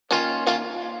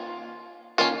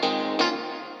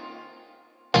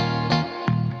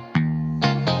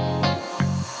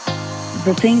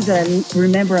the things that I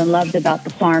remember and loved about the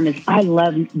farm is I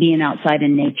love being outside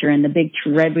in nature and the big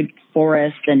redwood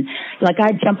forest. And like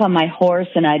I'd jump on my horse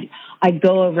and I'd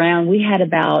go around. We had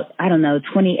about,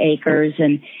 20 acres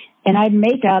and I'd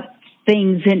make up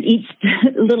things in each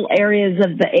little areas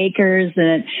of the acres,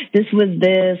 and this was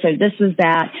this or this was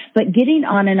that. But getting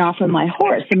on and off of my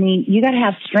horse, I mean, you got to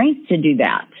have strength to do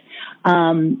that.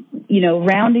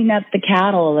 Rounding up the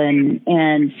cattle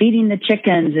and feeding the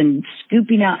chickens and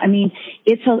scooping out. I mean,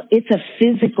 it's a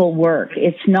physical work.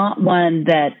 It's not one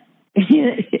that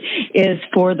is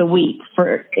for the weak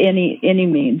for any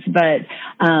means, but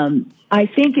I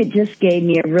think it just gave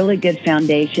me a really good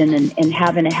foundation and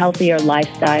having a healthier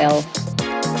lifestyle.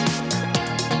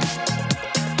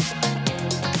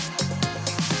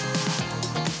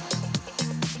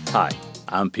 Hi,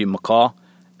 I'm Pete McCall,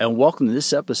 and welcome to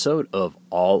this episode of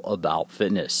All About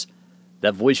Fitness.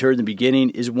 That voice you heard in the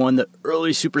beginning is one of the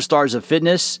early superstars of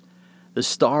fitness, the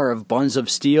star of Buns of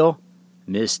Steel,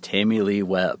 Miss Tamilee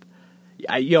Webb.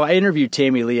 I interviewed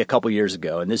Tamilee a couple years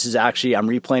ago, and this is actually, I'm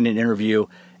replaying an interview.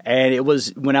 And it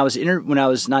was when I was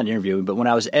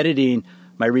editing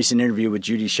my recent interview with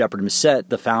Judy Shepherd-Missette,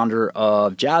 the founder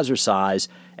of Jazzercise,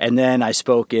 and then I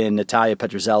spoke in Natalia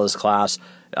Petrozella's class.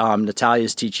 Natalia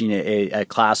is teaching a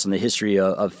class on the history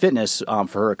of fitness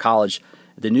for her college,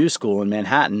 the New School in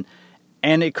Manhattan.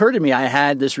 And it occurred to me I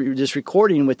had this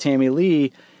recording with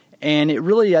Tamilee, and it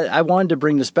really I wanted to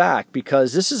bring this back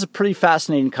because this is a pretty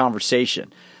fascinating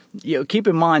conversation. Keep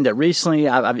in mind that recently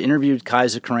I've interviewed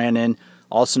Kaisa Karanin,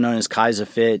 also known as Kaisa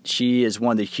Fit. She is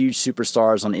one of the huge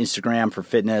superstars on Instagram for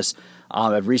fitness.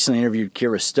 I've recently interviewed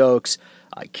Kira Stokes.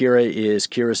 Kira is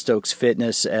Kira Stokes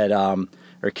Fitness or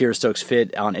Kira Stokes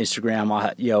Fit on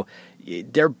Instagram.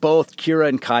 They're both, Kira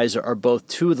and Kaisa are both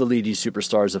two of the leading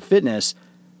superstars of fitness.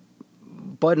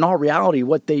 But in all reality,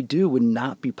 what they do would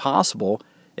not be possible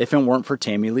if it weren't for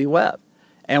Tamilee Webb.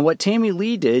 And what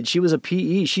Tamilee did, she was a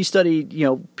PE. She studied,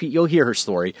 you'll hear her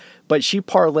story, but she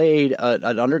parlayed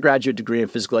an undergraduate degree in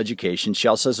physical education. She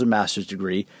also has a master's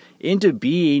degree into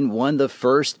being one of the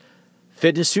first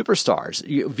fitness superstars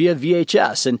via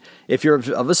VHS. And if you're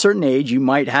of a certain age, you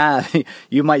might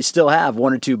still have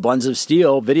one or two Buns of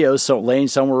Steel videos laying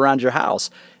somewhere around your house.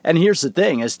 And here's the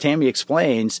thing, as Tammy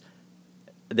explains,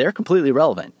 they're completely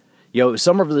relevant.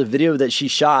 Some of the video that she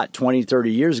shot 20,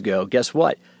 30 years ago, guess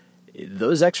what?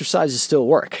 Those exercises still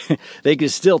work. They can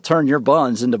still turn your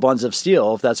buns into Buns of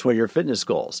Steel if that's one of your fitness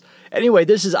goals. Anyway,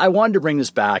 I wanted to bring this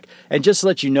back. And just to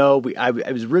let you know, I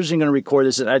was originally going to record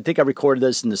this, and I think I recorded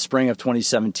this in the spring of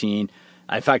 2017.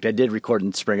 In fact, I did record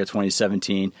in the spring of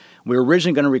 2017. We were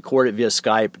originally going to record it via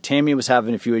Skype. Tammy was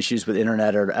having a few issues with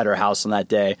internet at her house on that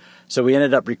day. So we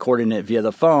ended up recording it via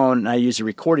the phone, and I used a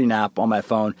recording app on my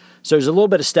phone. So there's a little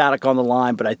bit of static on the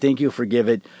line, but I think you'll forgive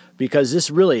it because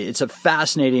it's a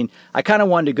fascinating, I kind of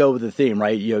wanted to go with the theme,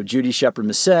 right? Judy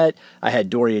Shepherd-Missette. I had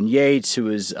Dorian Yates, who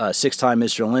is a six-time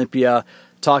Mr. Olympia,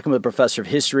 talking with a professor of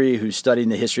history who's studying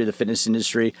the history of the fitness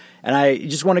industry. And I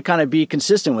just want to kind of be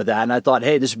consistent with that. And I thought,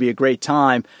 hey, this would be a great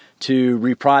time to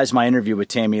reprise my interview with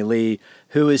Tamilee,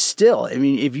 who is still,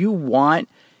 if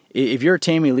you're a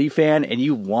Tamilee fan and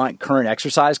you want current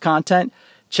exercise content,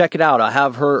 check it out. I'll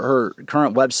have her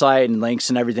current website and links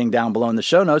and everything down below in the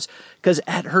show notes. Because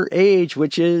at her age,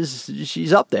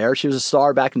 she's up there, she was a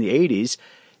star back in the 80s,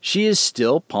 she is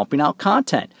still pumping out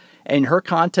content. And her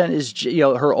content is,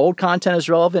 her old content is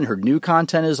relevant. Her new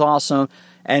content is awesome.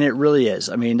 And it really is.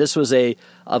 This was a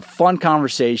fun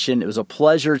conversation. It was a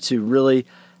pleasure to really,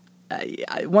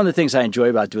 one of the things I enjoy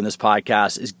about doing this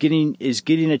podcast is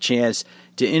getting a chance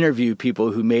to interview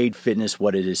people who made fitness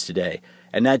what it is today.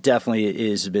 And that definitely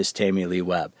is Miss Tamilee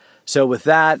Webb. So with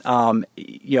that,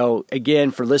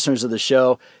 again, for listeners of the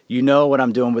show, you know what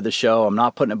I'm doing with the show. I'm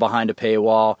not putting it behind a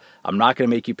paywall. I'm not going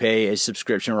to make you pay a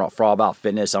subscription for All About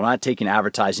Fitness. I'm not taking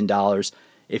advertising dollars.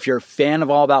 If you're a fan of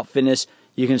All About Fitness,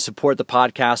 you can support the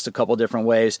podcast a couple different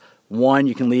ways. One,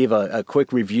 you can leave a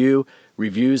quick review.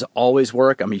 Reviews always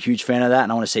work. I'm a huge fan of that,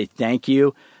 and I want to say thank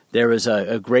you. There was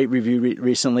a great review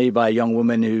recently by a young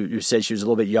woman who said she was a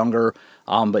little bit younger,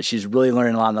 but she's really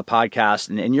learning a lot on the podcast,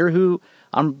 and you're who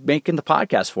I'm making the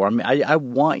podcast for. I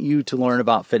want you to learn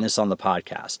about fitness on the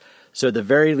podcast. So at the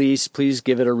very least, please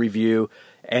give it a review.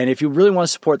 And if you really want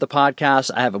to support the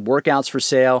podcast, I have workouts for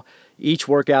sale. Each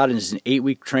workout is an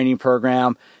 8-week training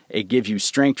program. It gives you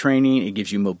strength training. It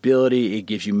gives you mobility. It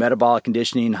gives you metabolic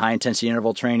conditioning, high-intensity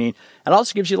interval training. It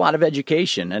also gives you a lot of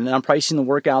education. And I'm pricing the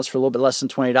workouts for a little bit less than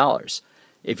 $20.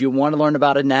 If you want to learn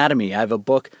about anatomy, I have a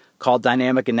book called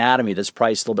Dynamic Anatomy that's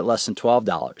priced a little bit less than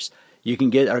 $12. You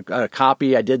can get a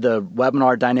copy. I did the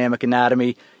webinar Dynamic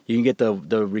Anatomy. You can get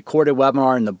the recorded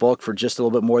webinar and the book for just a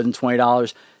little bit more than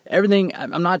 $20. Everything,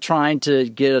 I'm not trying to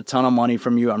get a ton of money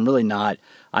from you. I'm really not.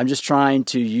 I'm just trying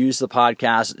to use the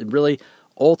podcast and really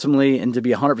ultimately, and to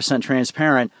be 100%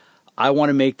 transparent, I want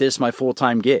to make this my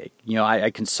full-time gig. You know,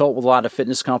 I consult with a lot of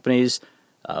fitness companies.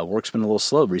 Work's been a little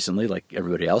slow recently, like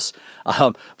everybody else.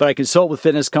 But I consult with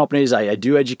fitness companies. I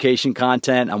do education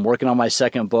content. I'm working on my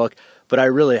second book. But I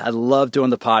love doing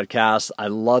the podcast. I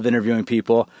love interviewing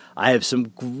people. I have some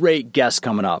great guests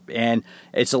coming up. And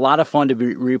it's a lot of fun to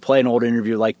replay an old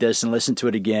interview like this and listen to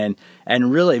it again. And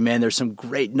really, man, there's some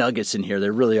great nuggets in here.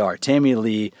 There really are.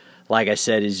 Tamilee, like I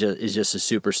said, is just a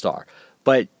superstar.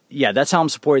 But yeah, that's how I'm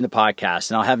supporting the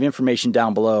podcast. And I'll have information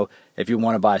down below if you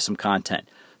want to buy some content.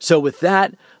 So with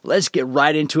that, let's get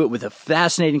right into it with a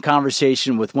fascinating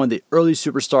conversation with one of the early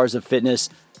superstars of fitness,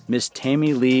 Miss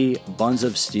Tamilee Buns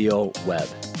of Steel Webb.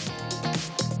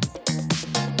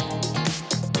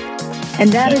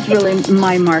 And that is really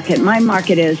my market. My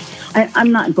market is,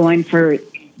 I'm not going for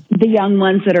the young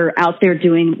ones that are out there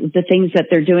doing the things that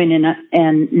they're doing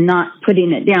and not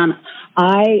putting it down.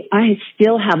 I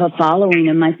still have a following,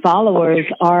 and my followers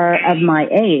are of my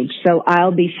age. So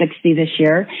I'll be 60 this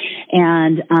year,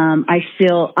 and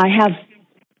I have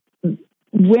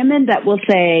women that will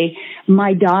say,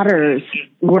 my daughters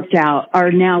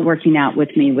are now working out with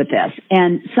me with this.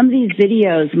 And some of these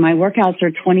videos, my workouts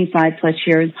are 25 plus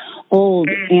years old,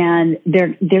 and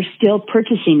they're still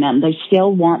purchasing them. They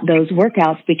still want those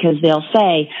workouts because they'll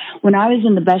say, when I was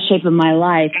in the best shape of my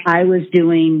life, I was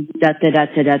doing da da da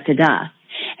da da da da.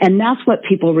 And that's what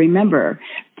people remember.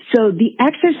 So the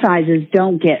exercises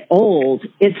don't get old.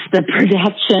 It's the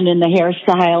production and the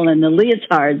hairstyle and the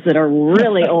leotards that are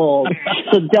really old.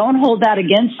 So don't hold that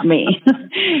against me.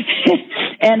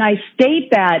 And I state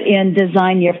that in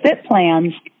Design Your Fit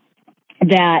Plans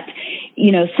that,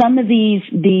 you know, some of these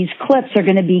clips are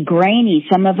going to be grainy.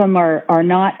 Some of them are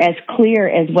not as clear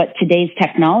as what today's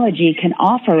technology can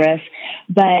offer us,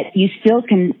 but you still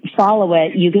can follow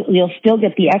it. You'll still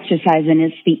get the exercise, and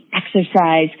it's the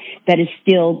exercise that is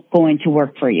still going to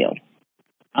work for you.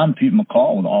 I'm Pete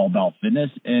McCall with All About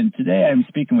Fitness, and today I'm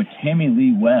speaking with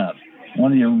Tamilee Webb,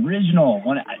 one of the original.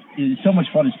 It's so much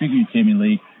fun to speak with you,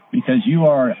 Tamilee, because you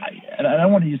are, I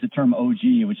don't want to use the term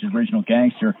OG, which is original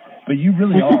gangster, but you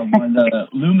really are one of the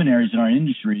luminaries in our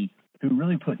industry who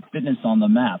really put fitness on the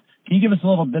map. Can you give us a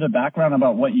little bit of background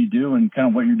about what you do and kind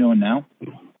of what you're doing now?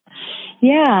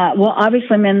 Yeah, well, obviously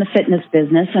I'm in the fitness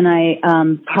business, and I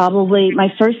probably, my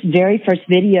very first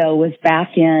video was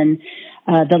back in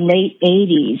the late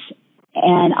 80s.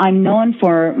 And I'm known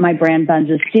for my brand Buns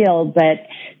of Steel, but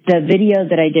the video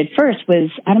that I did first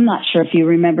was, I'm not sure if you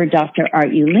remember Dr. Art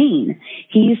Uleen.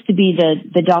 He used to be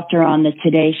the doctor on the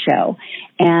Today Show.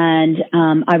 And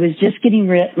I was just getting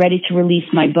ready to release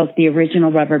my book, The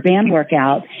Original Rubber Band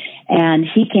Workout. And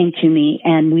he came to me,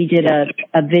 and we did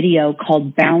a video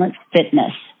called Balance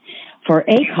Fitness for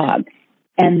ACOG.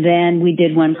 And then we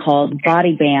did one called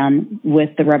Body Band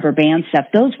with the rubber band stuff.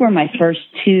 Those were my first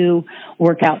two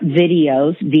workout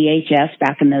videos, VHS,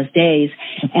 back in those days.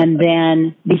 And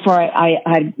then before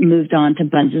I moved on to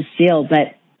Buns of Steel.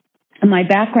 But my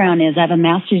background is I have a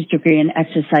master's degree in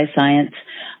exercise science,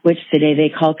 which today they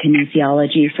call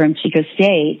kinesiology, from Chico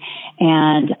State.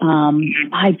 And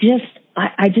I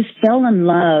just fell in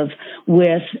love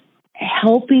with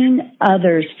helping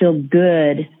others feel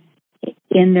good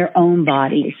in their own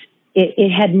bodies.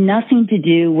 It had nothing to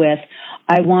do with,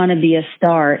 I want to be a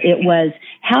star. It was,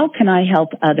 how can I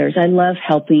help others? I love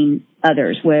helping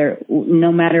others, where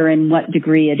no matter in what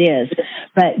degree it is.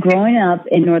 But growing up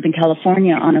in Northern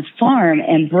California on a farm,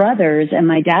 and brothers, and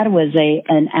my dad was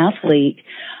an athlete,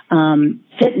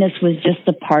 fitness was just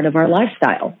a part of our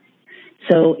lifestyle.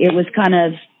 So it was kind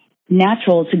of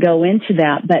natural to go into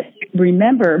that. But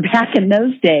remember, back in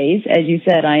those days, as you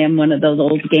said, I am one of those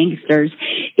old gangsters,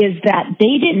 is that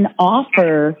they didn't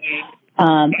offer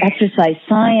exercise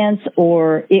science,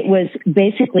 or it was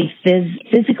basically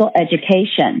physical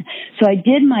education. So I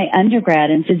did my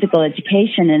undergrad in physical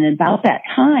education, and about that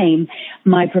time,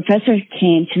 my professor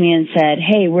came to me and said,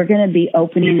 hey, we're going to be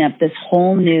opening up this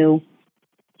whole new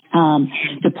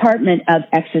department of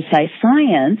exercise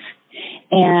science.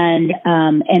 And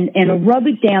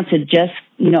aerobic dance had just,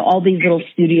 all these little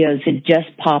studios had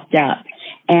just popped up.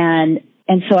 And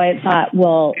so I thought,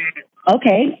 well,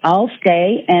 okay, I'll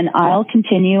stay and I'll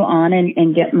continue on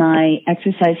and get my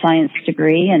exercise science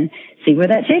degree and see where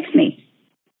that takes me.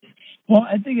 Well,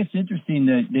 I think it's interesting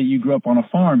that you grew up on a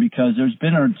farm, because there's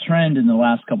been a trend in the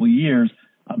last couple of years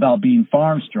about being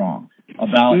farm strong,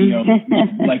 about,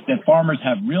 like that farmers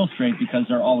have real strength because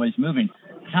they're always moving.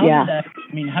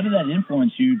 How did that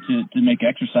influence you to make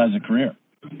exercise a career?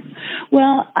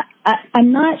 Well,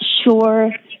 I'm not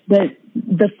sure that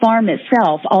the farm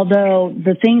itself, although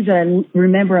the things that I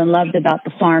remember and loved about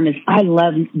the farm is I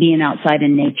loved being outside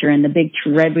in nature and the big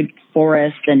redwood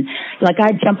forest. And like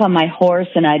I'd jump on my horse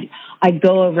and I'd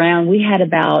go around. We had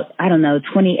about,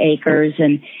 20 acres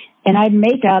and I'd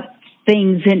make up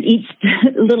things in each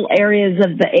little areas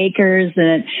of the acres,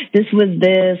 and this was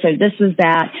this or this was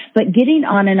that. But getting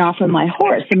on and off of my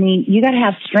horse, I mean, you got to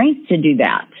have strength to do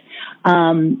that.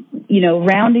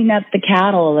 Rounding up the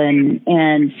cattle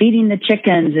and feeding the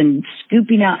chickens and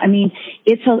scooping out. I mean,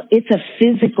 it's a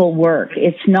physical work.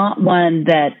 It's not one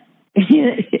that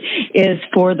is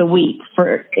for the weak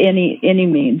for any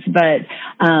means, but,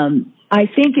 I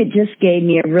think it just gave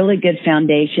me a really good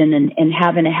foundation and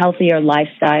having a healthier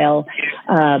lifestyle.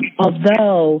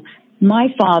 Although my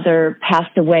father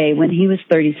passed away when he was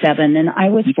 37 and I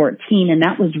was 14, and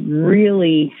that was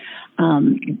really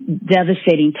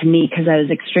devastating to me because I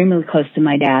was extremely close to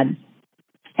my dad.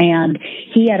 And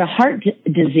he had a heart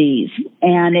disease,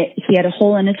 and he had a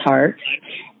hole in his heart.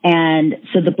 And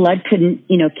so the blood couldn't,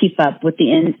 keep up with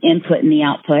the input and the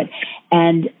output.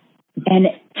 And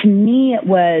to me, it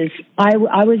was, I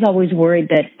was always worried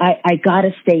that I got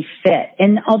to stay fit.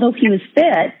 And although he was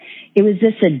fit, it was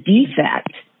just a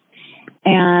defect.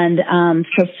 And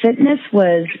so fitness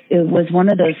was one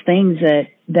of those things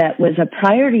that was a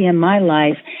priority in my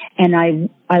life. And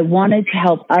I wanted to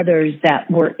help others that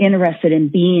were interested in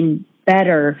being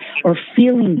better or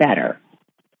feeling better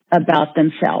about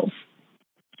themselves.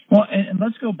 Well, and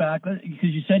let's go back, because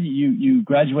you said you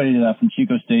graduated from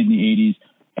Chico State in the 80s.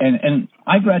 And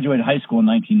I graduated high school in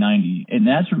 1990, and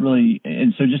that's what really,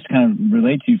 and so just to kind of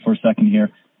relate to you for a second here,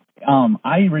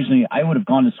 I would have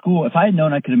gone to school, if I had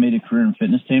known I could have made a career in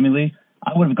fitness, Tamilee,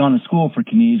 I would have gone to school for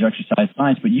kinesiology or exercise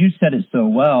science, but you said it so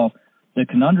well. The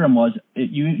conundrum was, if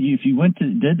you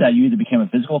did that, you either became a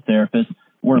physical therapist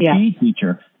or a PE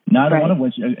teacher, neither one of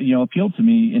which, appealed to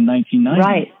me in 1990.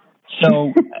 Right.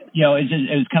 So, it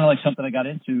was kind of like something I got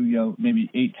into,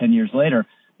 maybe 8-10 years later.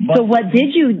 But, so what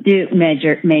did you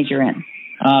major in?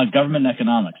 Government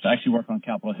economics. I actually worked on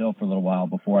Capitol Hill for a little while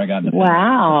before I got into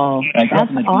Wow, that's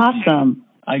awesome.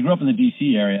 I grew up in the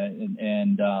D.C. area,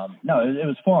 and it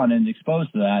was fun and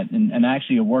exposed to that. And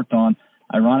actually I worked on,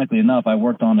 ironically enough, a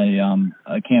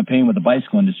campaign with the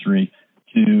bicycle industry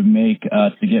to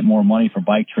get more money for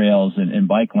bike trails and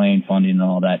bike lane funding and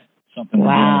all that, something we're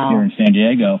doing here in San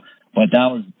Diego. But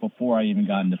that was before I even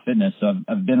got into fitness, so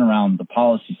I've been around the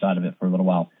policy side of it for a little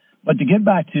while. But to get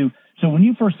back to, so when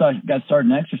you first got started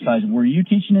in exercise, were you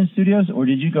teaching in studios, or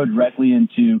did you go directly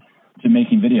into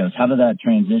making videos? How did that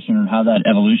transition or how that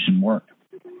evolution work?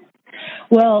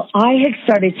 Well, I had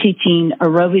started teaching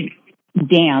aerobic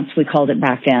dance, we called it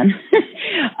back then,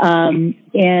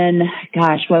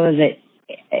 what was it?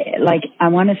 Like, I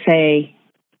want to say,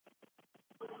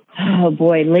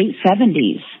 late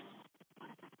 70s.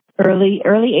 Early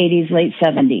 80s, late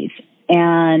 70s.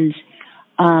 And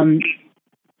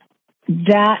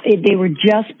they were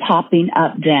just popping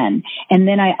up then. And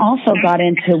then I also got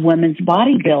into women's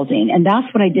bodybuilding, and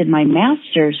that's what I did my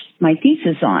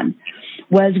thesis on,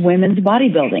 was women's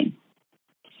bodybuilding.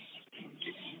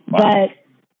 Wow. But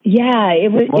yeah,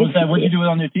 it was. What did you do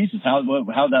on your thesis? What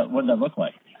did that look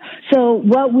like? So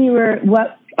what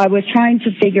I was trying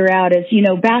to figure out is,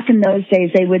 back in those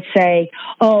days, they would say,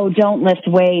 oh, don't lift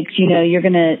weights. You're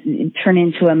going to turn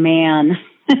into a man.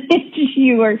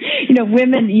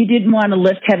 Women, you didn't want to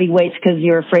lift heavy weights because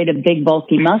you're afraid of big,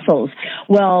 bulky muscles.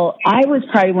 Well, I was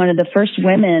probably one of the first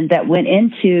women that went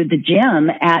into the gym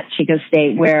at Chico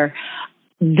State where,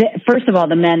 first of all,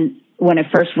 the men, when I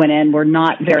first went in, were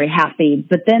not very happy,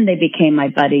 but then they became my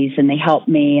buddies and they helped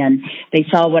me and they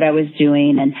saw what I was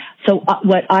doing. And so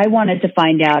what I wanted to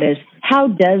find out is, how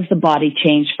does the body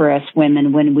change for us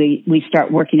women when we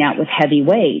start working out with heavy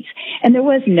weights? And there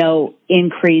was no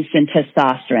increase in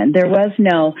testosterone.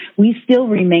 We still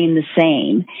remain the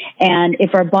same. And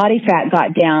if our body fat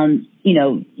got down,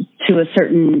 to a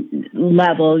certain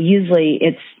level, usually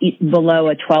it's below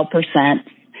a 12%,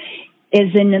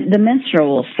 is in the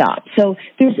menstrual will stop. So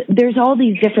there's all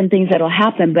these different things that'll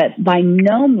happen, but by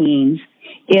no means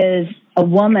is a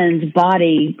woman's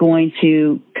body going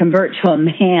to convert to a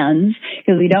man's,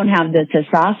 because we don't have the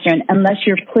testosterone unless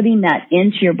you're putting that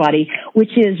into your body,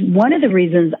 which is one of the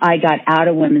reasons I got out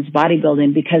of women's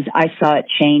bodybuilding, because I saw it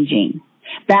changing.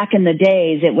 Back in the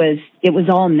days, it was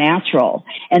all natural.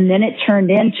 And then it turned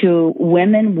into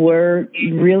women were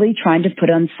really trying to put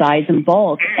on size and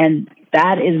bulk, and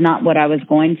that is not what I was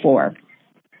going for.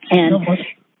 And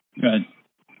good.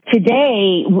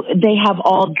 today they have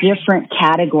all different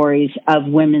categories of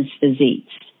women's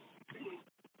physiques.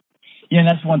 Yeah, and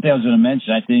that's one thing I was going to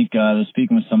mention. I think I was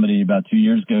speaking with somebody about 2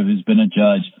 years ago who's been a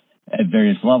judge at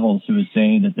various levels who was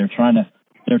saying that they're trying to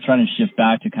shift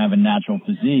back to kind of a natural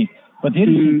physique. But the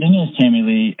interesting thing is,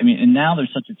 Tamilee, I mean, and now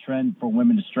there's such a trend for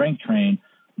women to strength train.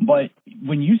 But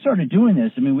when you started doing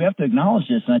this, I mean, we have to acknowledge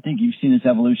this, and I think you've seen this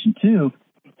evolution too,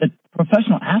 that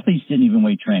professional athletes didn't even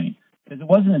weight train. Because it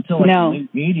wasn't until the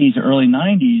late 80s or early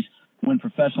 90s when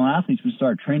professional athletes would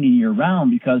start training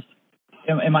year-round. Because,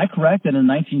 am I correct that in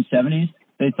the 1970s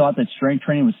they thought that strength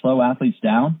training would slow athletes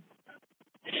down?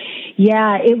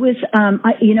 Yeah, it was,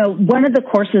 one of the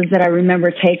courses that I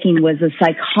remember taking was the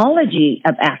psychology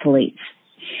of athletes.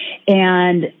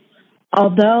 And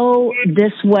although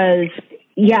this was,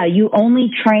 you only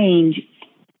trained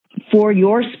for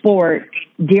your sport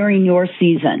during your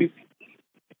season.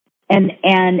 And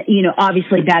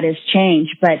obviously that has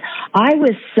changed, but I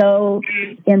was so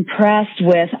impressed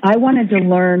with, I wanted to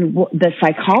learn the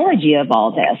psychology of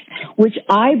all this, which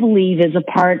I believe is a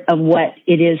part of what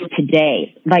it is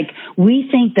today. Like, we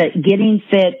think that getting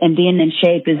fit and being in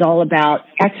shape is all about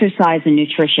exercise and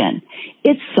nutrition.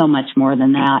 It's so much more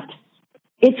than that.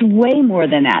 It's way more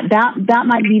than that. That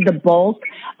might be the bulk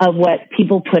of what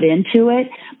people put into it,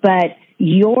 but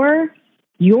your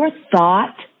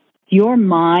thought, your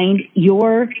mind,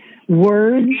 your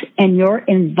words, and your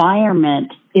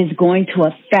environment is going to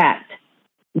affect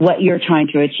what you're trying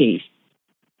to achieve.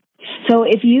 So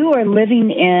if you are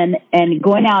living in and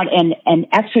going out and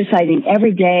exercising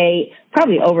every day,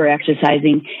 probably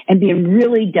over-exercising, and being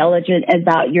really diligent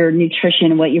about your nutrition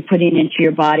and what you're putting into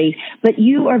your body, but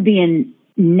you are being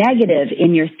negative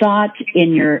in your thoughts,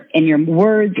 in your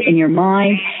words, in your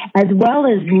mind, as well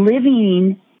as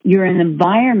living you're in an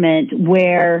environment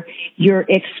where you're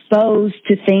exposed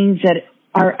to things that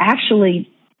are actually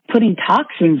putting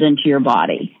toxins into your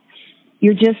body.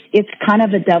 It's kind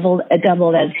of a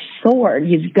double-edged sword.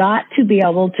 You've got to be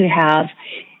able to have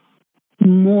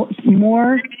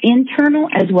more internal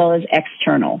as well as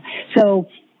external. So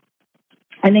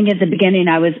I think at the beginning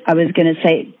I was going to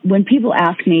say, when people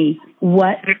ask me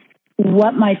what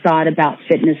my thought about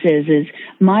fitness is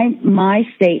my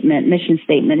mission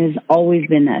statement has always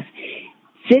been this: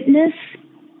 fitness,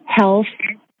 health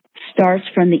starts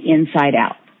from the inside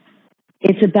out.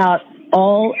 It's about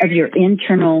all of your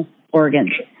internal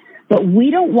organs, but we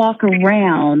don't walk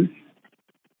around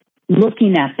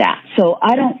looking at that. So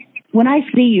when I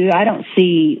see you, I don't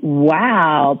see,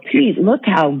 wow, Pete, look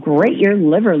how great your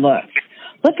liver looks.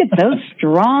 Look at those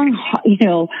strong,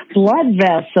 blood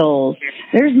vessels.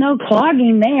 There's no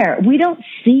clogging there. We don't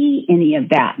see any of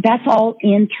that. That's all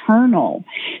internal.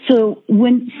 So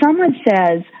when someone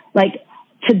says, like,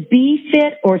 to be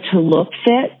fit or to look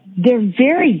fit, they're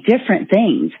very different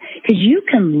things. Because you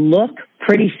can look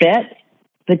pretty fit,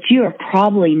 but you are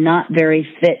probably not very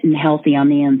fit and healthy on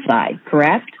the inside,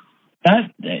 correct?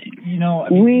 We know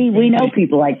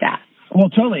people like that. Well,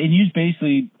 totally. And you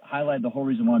basically highlight the whole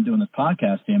reason why I'm doing this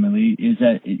podcast, Tamilee, is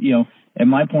that, in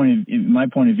my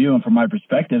point of view and from my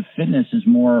perspective, fitness is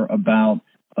more about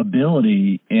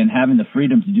ability and having the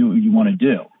freedom to do what you want to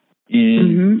do.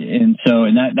 And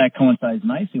that coincides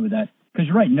nicely with that. Because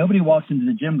you're right, nobody walks into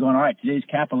the gym going, all right, today's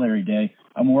capillary day.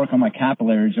 I'm going to work on my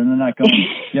capillaries. And they're not going,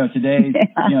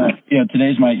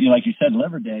 today's my, like you said,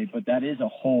 liver day, but that is a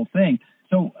whole thing.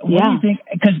 So what do you think?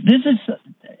 Because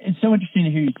it's so interesting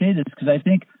to hear you say this, because I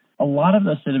think a lot of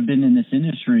us that have been in this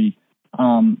industry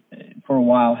for a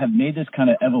while have made this kind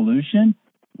of evolution.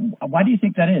 Why do you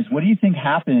think that is? What do you think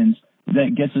happens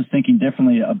that gets us thinking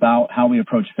differently about how we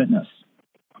approach fitness?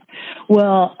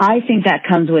 Well, I think that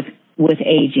comes with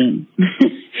aging.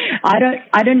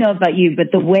 I don't know about you,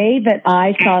 but the way that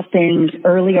I saw things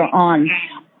earlier on,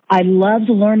 I loved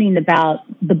learning about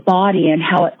the body and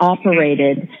how it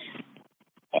operated,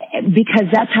 because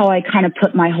that's how I kind of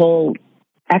put my whole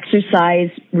exercise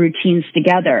routines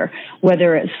together,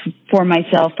 whether it's for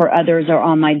myself or others or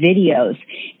on my videos,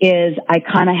 is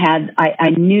I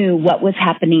knew what was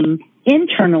happening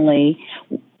internally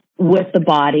with the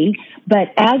body. But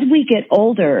as we get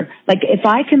older, like if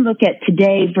I can look at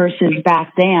today versus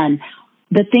back then,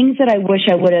 the things that I wish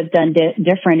I would have done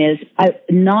different is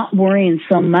not worrying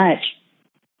so much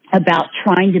about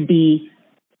trying to be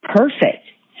perfect.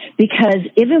 Because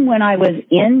even when I was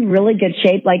in really good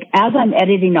shape, like as I'm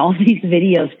editing all these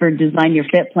videos for Design Your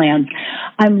Fit plans,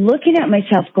 I'm looking at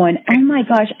myself going, oh my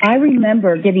gosh, I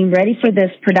remember getting ready for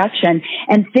this production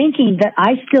and thinking that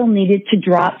I still needed to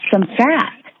drop some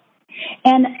fat.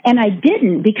 And I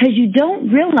didn't, because you don't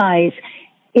realize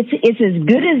it's as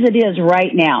good as it is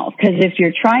right now. Because if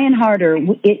you're trying harder,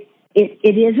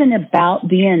 it isn't about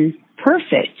being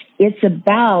perfect. It's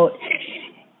about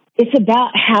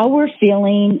how we're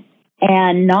feeling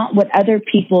and not what other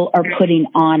people are putting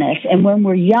on us. And when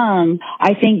we're young,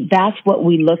 I think that's what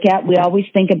we look at. We always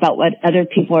think about what other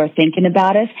people are thinking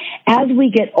about us. As we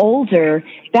get older,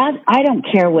 I don't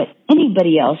care what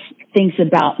anybody else thinks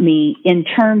about me in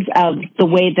terms of the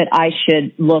way that I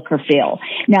should look or feel.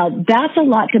 Now, that's a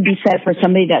lot to be said for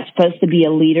somebody that's supposed to be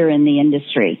a leader in the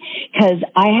industry, because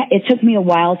it took me a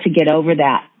while to get over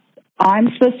that. I'm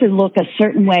supposed to look a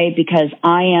certain way because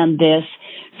I am this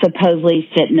supposedly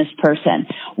fitness person.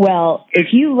 Well, if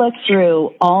you look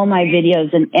through all my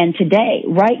videos and today,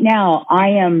 right now,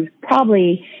 I am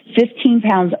probably 15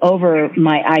 pounds over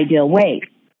my ideal weight.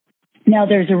 Now,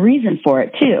 there's a reason for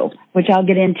it too, which I'll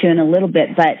get into in a little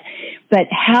bit, but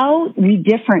how we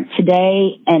different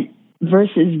today and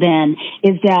versus then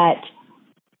is that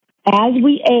as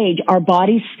we age, our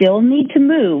bodies still need to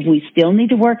move. We still need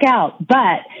to work out,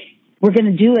 but we're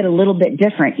going to do it a little bit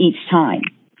different each time.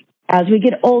 As we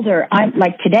get older, I'm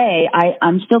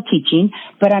still teaching,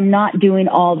 but I'm not doing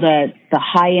all the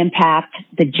high impact,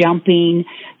 the jumping,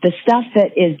 the stuff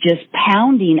that is just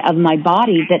pounding of my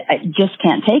body that I just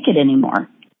can't take it anymore.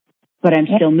 But I'm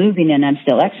still moving and I'm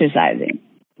still exercising.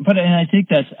 And I think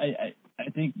I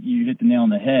think you hit the nail on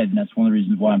the head, and that's one of the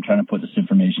reasons why I'm trying to put this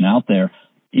information out there,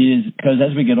 is because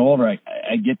as we get older,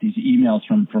 I get these emails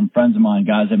from friends of mine,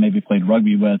 guys I maybe played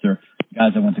rugby with or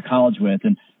guys I went to college with,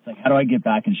 and it's like, how do I get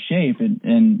back in shape?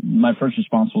 And my first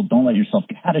response was, don't let yourself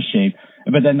get out of shape.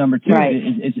 But then number two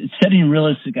is setting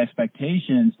realistic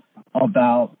expectations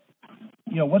about,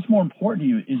 what's more important to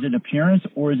you? Is it appearance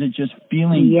or is it just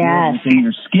feeling good within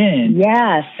your skin?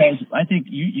 Yes. Because I think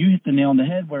you hit the nail on the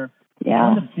head where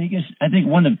one of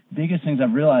the biggest things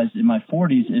I've realized in my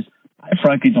 40s is I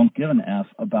frankly don't give an F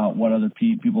about what other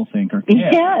people think or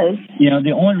care. Yes.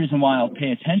 The only reason why I'll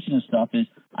pay attention to stuff is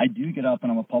I do get up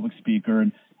and I'm a public speaker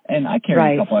and I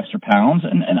carry a couple extra pounds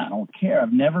and I don't care.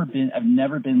 I've never been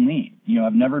lean.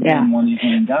 I've never been one of these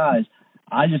lean guys.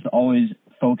 I just always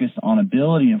focused on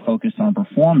ability and focused on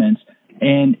performance.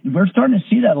 And we're starting to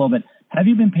see that a little bit. Have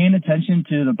you been paying attention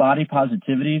to the body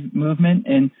positivity movement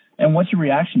and what's your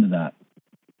reaction to that?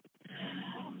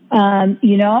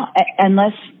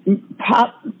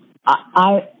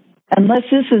 Unless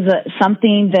this is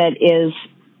something that is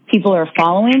people are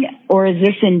following, or is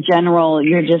this in general,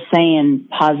 you're just saying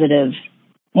positive?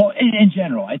 Well, in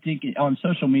general, I think on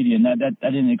social media, and that I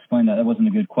didn't explain that wasn't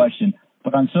a good question,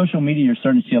 but on social media, you're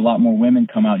starting to see a lot more women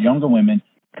come out, younger women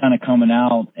kind of coming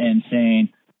out and saying,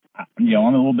 I'm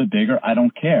a little bit bigger, I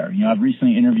don't care. I've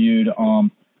recently interviewed a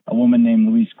woman named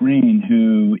Louise Green,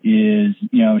 who is,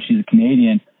 she's a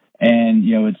Canadian, and,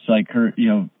 it's like her,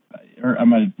 I'm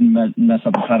going to mess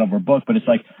up the title of her book, but it's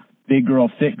like Big Girl,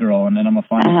 Fit Girl, and then I'm going to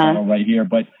find the title right here.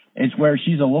 But it's where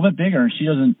she's a little bit bigger, and she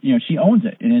doesn't, she owns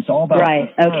it, and it's all about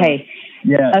right. Her. Okay.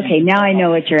 Yeah. Okay. Now I know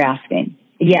what you're asking.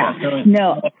 Yeah. So it's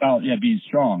all about being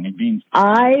strong and being.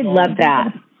 I love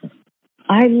that.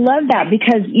 I love that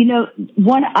because,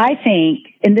 one, I think,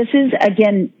 and this is,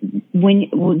 again,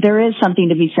 when there is something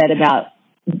to be said about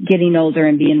getting older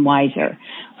and being wiser.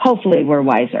 Hopefully we're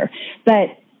wiser.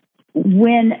 But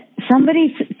when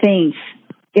somebody thinks,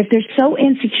 if they're so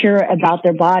insecure about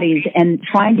their bodies and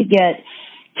trying to get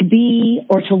to be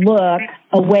or to look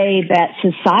a way that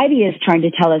society is trying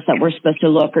to tell us that we're supposed to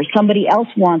look or somebody else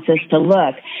wants us to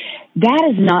look, that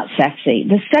is not sexy.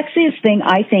 The sexiest thing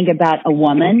I think about a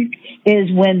woman is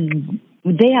when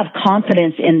they have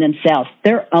confidence in themselves.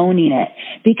 They're owning it,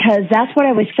 because that's what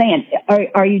I was saying.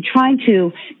 Are you trying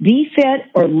to be fit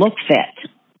or look fit?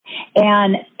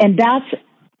 And that's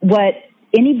what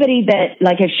anybody that,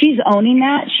 like, if she's owning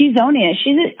that, she's owning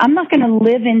it. I'm not going to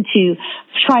live into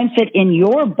try and fit in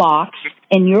your box,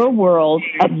 in your world,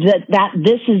 that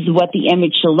this is what the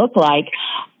image should look like.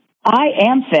 I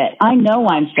am fit. I know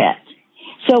I'm fit.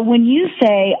 So when you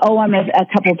say, oh, I'm a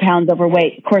couple pounds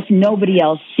overweight, of course, nobody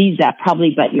else sees that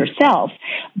probably but yourself.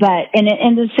 And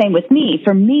the same with me.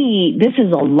 For me, this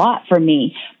is a lot for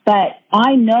me, but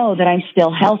I know that I'm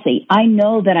still healthy. I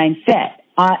know that I'm fit.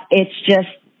 It's just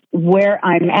where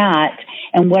I'm at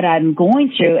and what I'm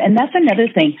going through. And that's another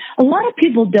thing. A lot of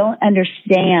people don't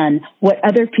understand what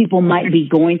other people might be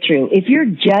going through. If you're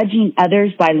judging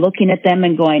others by looking at them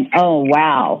and going, oh,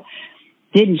 wow,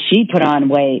 didn't she put on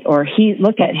weight? Or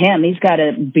look at him, he's got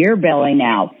a beer belly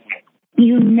now.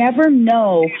 You never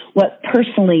know what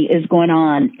personally is going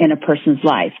on in a person's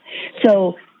life.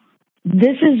 So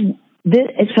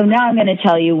so now I'm going to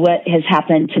tell you what has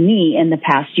happened to me in the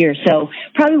past year. So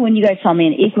probably when you guys saw me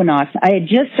in Equinox, I had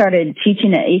just started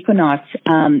teaching at Equinox,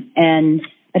 and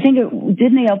I think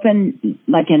didn't they open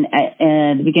like in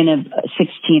the beginning of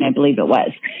 16, I believe it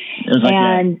was.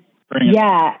 And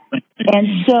yeah.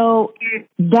 And so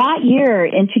that year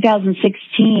in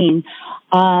 2016,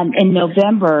 in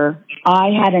November,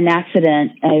 I had an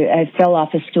accident. I fell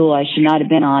off a stool I should not have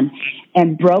been on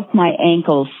and broke my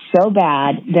ankle so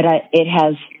bad that it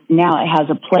has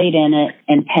a plate in it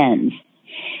and pins.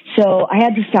 So I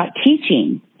had to stop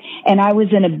teaching. And I was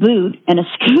in a boot and a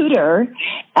scooter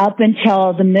up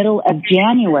until the middle of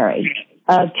January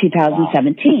of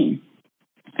 2017.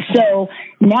 So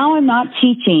now I'm not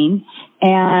teaching,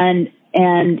 and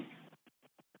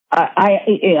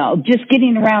I just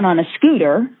getting around on a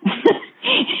scooter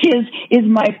is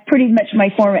pretty much my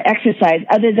form of exercise.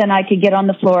 Other than I could get on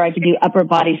the floor, I could do upper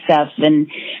body stuff,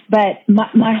 but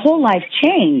my whole life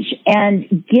changed.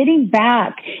 And getting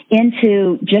back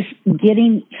into just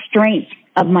getting strength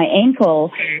of my ankle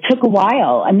took a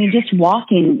while. I mean, just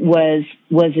walking was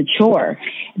a chore.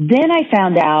 Then I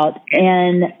found out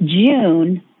in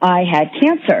June I had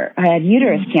cancer. I had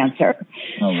uterus cancer.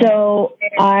 Oh, wow. So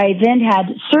I then had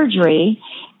surgery,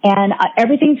 and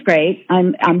everything's great.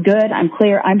 I'm good. I'm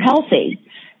clear. I'm healthy.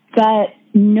 But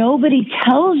nobody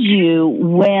tells you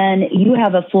when you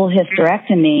have a full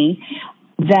hysterectomy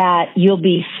that you'll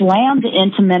be slammed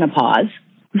into menopause.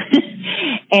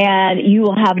 And you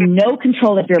will have no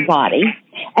control of your body.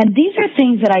 And these are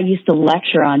things that I used to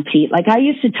lecture on, Pete. Like I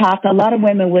used to talk, a lot of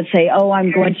women would say, oh,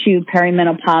 I'm going to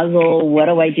perimenopausal, what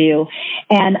do I do?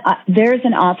 And there's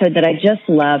an author that I just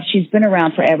love. She's been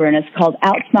around forever, and it's called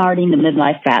Outsmarting the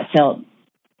Midlife Fat Cell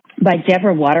by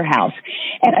Deborah Waterhouse.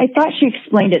 And I thought she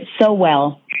explained it so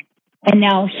well. And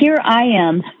now here I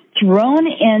am thrown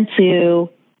into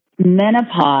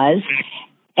menopause.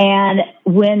 And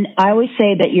when I always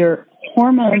say that your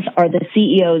hormones are the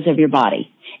CEOs of your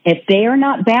body, if they are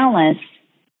not balanced,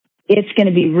 it's going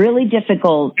to be really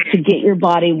difficult to get your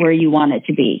body where you want it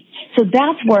to be. So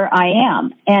that's where I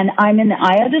am. And I'm in the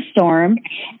eye of the storm,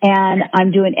 and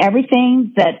I'm doing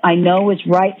everything that I know is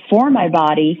right for my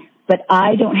body, but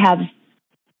I don't have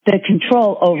the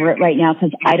control over it right now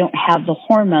because I don't have the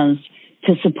hormones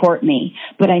to support me.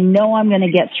 But I know I'm going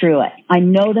to get through it. I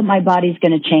know that my body's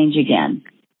going to change again.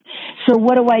 So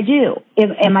what do?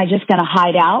 Am I just going to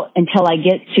hide out until I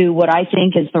get to what I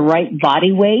think is the right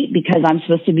body weight because I'm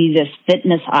supposed to be this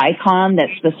fitness icon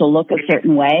that's supposed to look a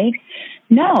certain way?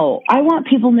 No, I want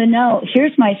people to know,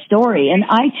 here's my story. And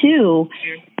I, too,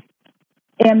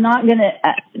 am not going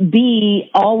to be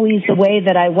always the way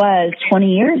that I was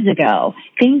 20 years ago.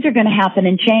 Things are going to happen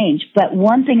and change. But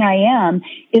one thing I am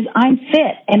is I'm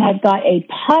fit, and I've got a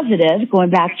positive, going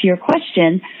back to your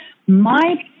question,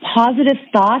 my positive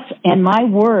thoughts and my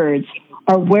words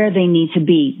are where they need to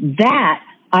be. That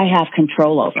I have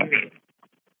control over.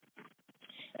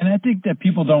 And I think that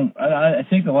I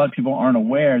think a lot of people aren't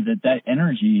aware that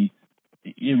energy,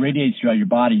 it radiates throughout your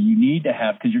body. You need to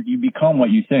have, because you become what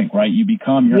you think, right? You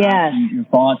become your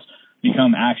thoughts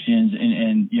become actions,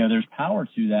 and there's power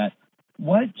to that.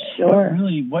 What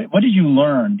did you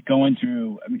learn going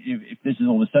through? I mean, if this is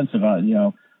all the sense of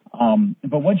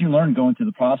but what did you learn going through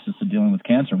the process of dealing with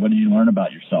cancer? What did you learn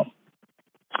about yourself?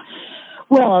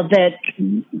 Well, that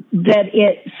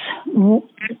it's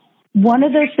one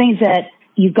of those things that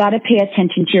you've got to pay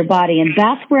attention to your body. And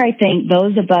that's where I think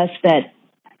those of us that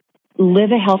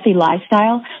live a healthy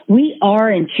lifestyle, we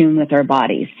are in tune with our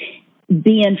bodies.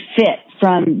 Being fit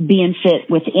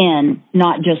within,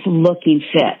 not just looking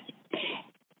fit,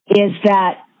 is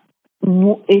that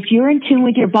if you're in tune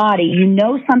with your body, you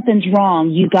know something's wrong,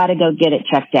 you got to go get it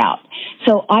checked out.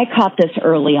 So I caught this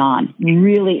early on,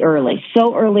 really early,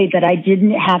 so early that I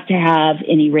didn't have to have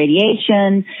any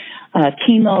radiation,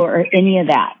 chemo, or any of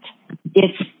that.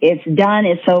 It's done,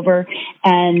 it's over,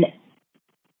 and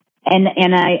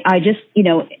I just,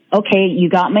 okay, you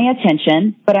got my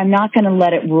attention, but I'm not going to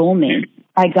let it rule me.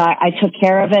 I took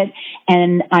care of it,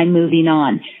 and I'm moving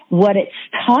on. What it's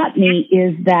taught me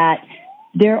is that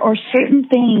there are certain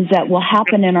things that will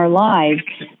happen in our lives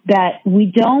that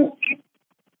we don't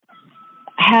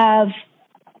have.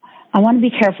 I want to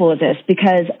be careful with this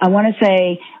because I want to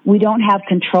say we don't have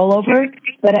control over it,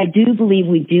 but I do believe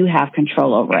we do have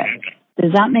control over it.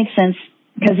 Does that make sense?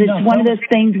 Because it's one of those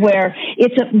things where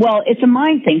it's a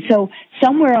mind thing. So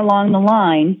somewhere along the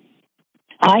line,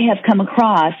 I have come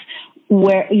across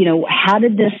where, how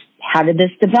did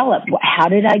this develop? How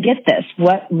did I get this?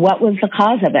 What was the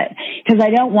cause of it? Because I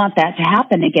don't want that to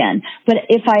happen again. But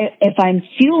if I'm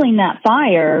fueling that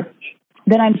fire,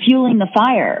 then I'm fueling the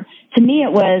fire. To me,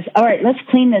 it was, all right, let's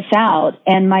clean this out.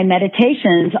 And my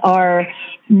meditations are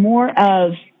more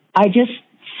of, I just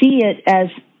see it as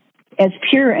as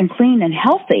pure and clean and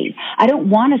healthy. I don't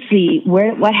want to see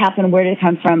what happened, where did it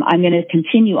come from. I'm going to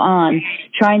continue on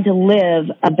trying to live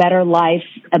a better life,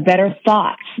 a better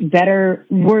thoughts, better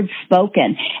words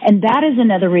spoken. And that is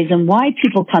another reason why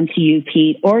people come to you,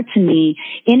 Pete, or to me,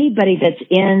 anybody that's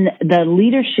in the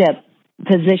leadership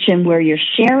position where you're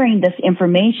sharing this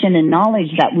information and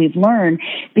knowledge that we've learned,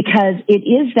 because it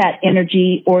is that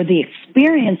energy or the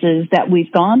experiences that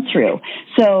we've gone through.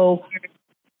 So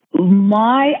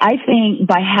I think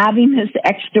by having this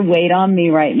extra weight on me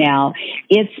right now,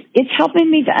 it's helping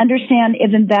me to understand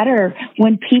even better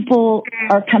when people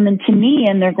are coming to me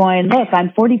and they're going, look,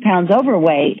 I'm 40 pounds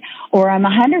overweight, or I'm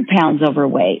 100 pounds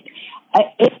overweight.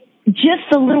 Just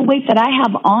the little weight that I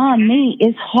have on me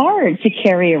is hard to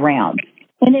carry around,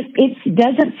 and it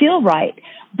doesn't feel right.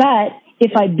 But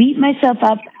if I beat myself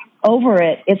up over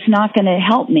it, it's not going to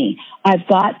help me. I've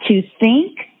got to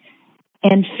think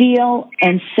and feel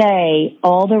and say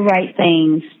all the right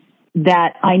things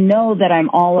that I know that I'm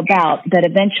all about, that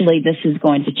eventually this is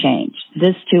going to change.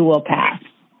 This too will pass.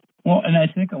 Well, and I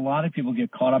think a lot of people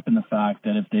get caught up in the fact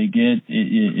that if they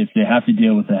have to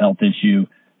deal with a health issue,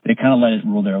 they kind of let it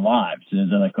rule their lives.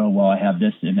 They're like, oh, well, I have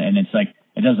this, and it's like,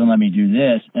 it doesn't let me do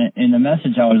this. And the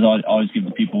message I always give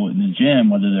to people in the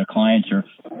gym, whether they're clients or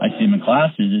I see them in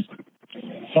classes, is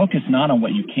focus not on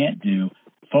what you can't do,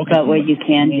 focus on what you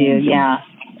can do. Yeah.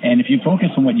 And if you focus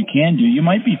on what you can do, you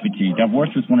might be fatigued. I've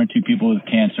worked with 1 or 2 people with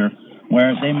cancer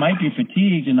where they might be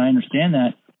fatigued, and I understand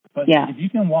that. But if you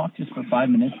can walk just for 5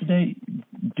 minutes a day,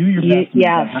 do your best.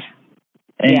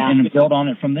 And build on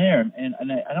it from there. And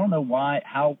I don't know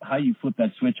how you flip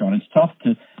that switch on. It's tough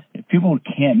if people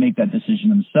can't make that decision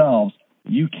themselves,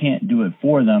 you can't do it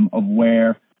for them, of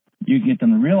where you get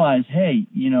them to realize, hey,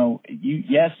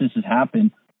 yes, this has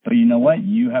happened, but you know what?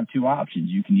 You have 2 options.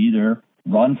 You can either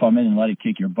run from it and let it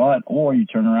kick your butt, or you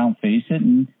turn around, face it,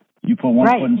 and you put one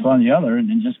foot in front of the other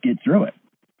and just get through it.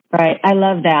 Right. I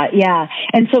love that. Yeah.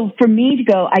 And so for me to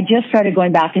go, I just started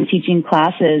going back and teaching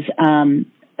classes,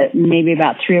 maybe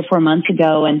about 3 or 4 months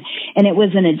ago. And it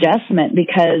was an adjustment,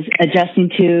 because adjusting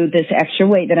to this extra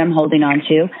weight that I'm holding on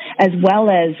to, as well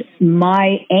as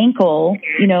my ankle,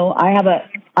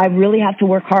 I really have to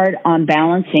work hard on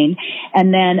balancing.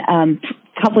 And then,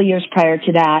 a couple of years prior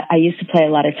to that, I used to play a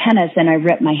lot of tennis, and I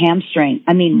ripped my hamstring.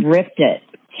 I mean, ripped it.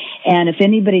 And if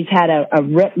anybody's had a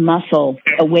ripped muscle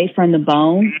away from the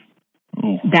bone,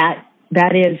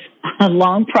 that is a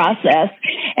long process.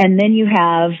 And then you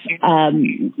have,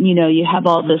 you have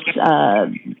all this,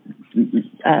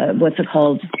 what's it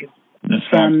called? The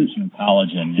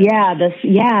collagen.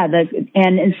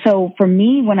 And so for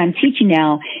me, when I'm teaching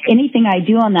now, anything I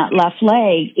do on that left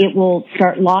leg, it will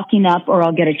start locking up, or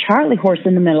I'll get a Charlie horse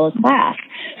in the middle of class.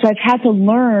 So I've had to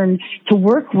learn to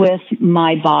work with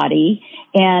my body,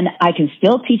 and I can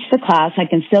still teach the class. I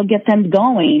can still get them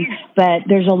going, but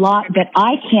there's a lot that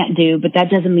I can't do, but that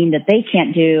doesn't mean that they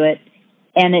can't do it.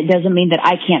 And it doesn't mean that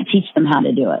I can't teach them how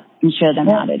to do it and show them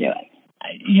how to do it.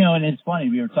 And it's funny,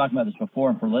 we were talking about this before,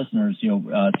 and for listeners,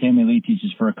 Tamilee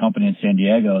teaches for a company in San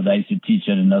Diego that I used to teach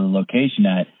at another location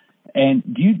at. And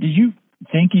did you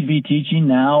think you'd be teaching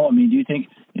now? I mean, do you think,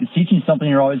 is teaching something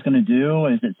you're always going to do?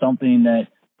 Is it something that,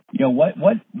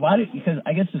 because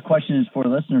I guess this question is for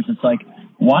listeners. It's like,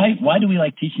 why do we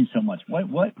like teaching so much?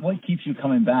 What keeps you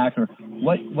coming back, or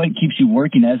what keeps you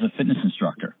working as a fitness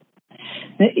instructor?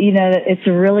 It's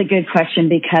a really good question,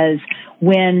 because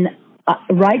when,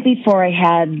 right before I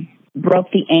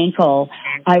broke the ankle,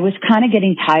 I was kind of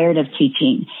getting tired of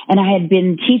teaching. And I had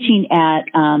been teaching at,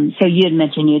 so you had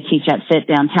mentioned you teach at Fit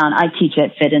downtown. I teach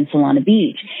at Fit in Solana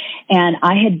Beach. And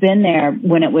I had been there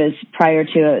when it was prior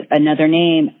to another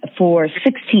name for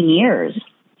 16 years.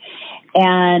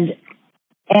 And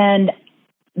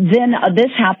then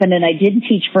this happened, and I didn't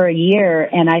teach for a year.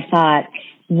 And I thought,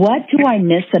 what do I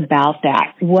miss about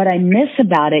that? What I miss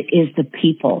about it is the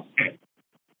people.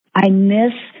 I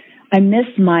miss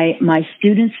my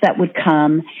students that would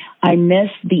come. I miss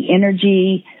the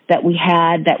energy that we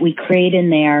had, that we create in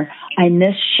there. I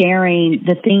miss sharing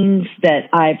the things that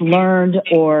I've learned,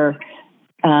 or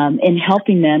in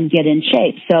helping them get in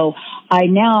shape. So I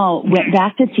now went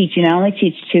back to teaching. I only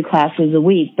teach 2 classes a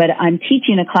week, but I'm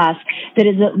teaching a class that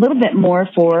is a little bit more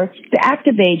for the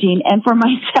active aging and for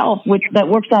myself, that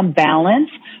works on balance,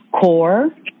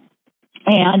 core,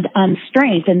 and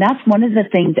strength. And that's one of the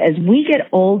things, as we get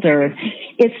older,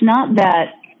 it's not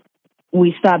that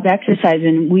we stop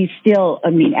exercising. We still,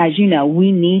 as you know,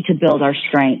 we need to build our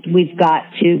strength. We've got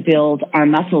to build our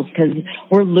muscles, because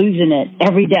we're losing it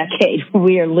every decade.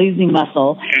 We are losing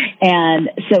muscle. And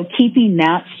so keeping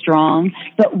that strong,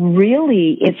 but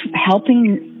really it's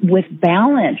helping with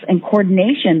balance and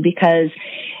coordination, because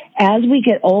as we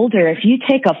get older, if you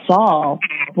take a fall,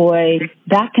 boy,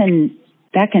 that can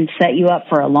set you up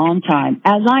for a long time,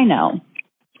 as I know.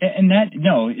 And that's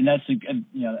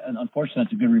unfortunately,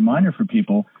 that's a good reminder for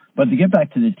people. But to get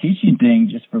back to the teaching thing,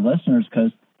 just for listeners,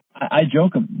 because I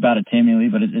joke about it, Tamilee,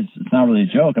 but it's not really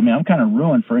a joke. I mean, I'm kind of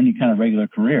ruined for any kind of regular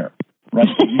career, right?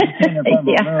 If you stand in front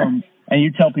of a room and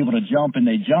you tell people to jump and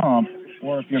they jump,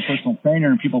 or if you're a personal trainer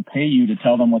and people pay you to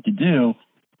tell them what to do,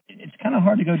 it's kind of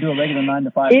hard to go do a regular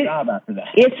 9-to-5 job after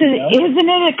that. Isn't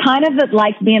it kind of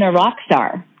like being a rock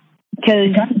star?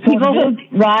 Because people who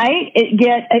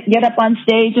get up on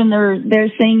stage and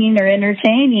they're singing or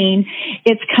entertaining,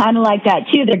 it's kind of like that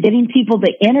too. They're getting people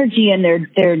the energy and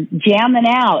they're jamming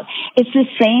out. It's the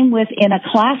same in a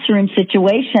classroom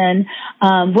situation,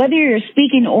 whether you're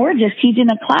speaking or just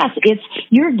teaching a class.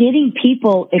 You're getting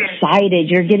people excited.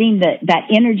 You're getting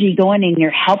that energy going, and you're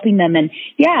helping them. And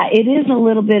yeah, it is a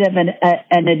little bit of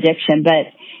an addiction, but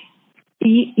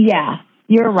yeah.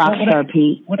 You're a rock star,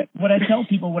 Pete. What I tell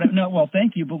people,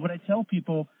 thank you. But what I tell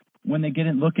people when they get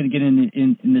in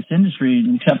this industry,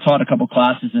 and I've taught a couple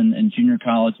classes in junior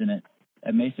college and at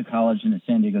Mesa College and at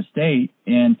San Diego State,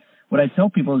 and what I tell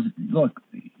people is, look,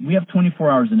 we have 24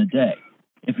 hours in a day.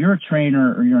 If you're a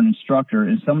trainer or you're an instructor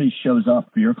and somebody shows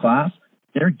up for your class,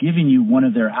 they're giving you one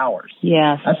of their hours.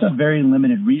 Yes. That's a very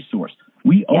limited resource.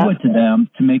 We owe it to them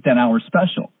to make that hour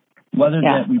special. Whether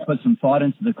that we put some thought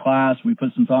into the class, we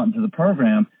put some thought into the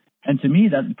program. And to me,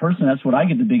 that's what I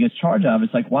get the biggest charge out of.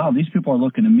 It's like, wow, these people are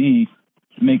looking to me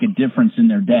to make a difference in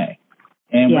their day.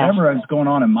 And whatever is going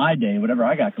on in my day, whatever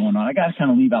I got going on, I got to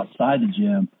kind of leave outside the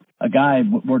gym. A guy I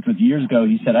worked with years ago,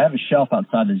 he said, I have a shelf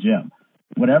outside the gym.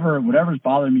 Whatever's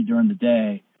bothering me during the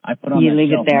day, I put on that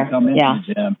shelf and come into the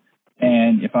gym.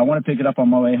 And if I want to pick it up on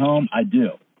my way home, I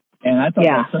do. And I thought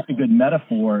that was such a good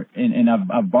metaphor, and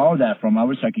I've borrowed that from. I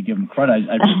wish I could give him credit.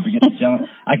 I forget the gentleman.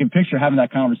 I can picture having that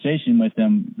conversation with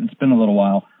him. It's been a little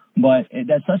while, but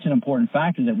that's such an important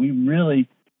factor that we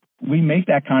make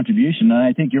that contribution. And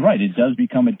I think you're right; it does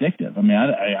become addictive. I mean,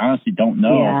 I honestly don't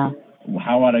know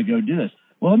how ought I go do this.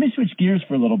 Well, let me switch gears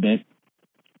for a little bit,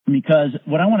 because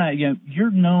what I want to, you're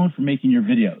known for making your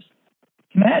videos.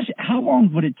 Can I ask you, how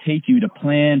long would it take you to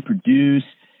plan, produce?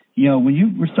 When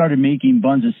you started making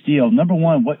Buns of Steel, number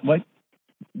one,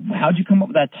 how'd you come up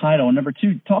with that title? And number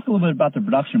two, talk a little bit about the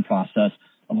production process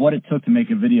of what it took to make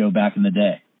a video back in the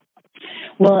day.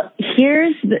 Well,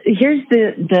 here's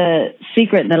the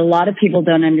secret that a lot of people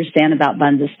don't understand about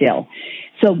Buns of Steel.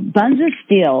 So Buns of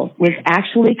Steel was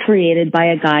actually created by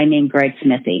a guy named Greg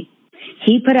Smithy.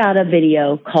 He put out a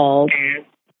video called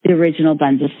The Original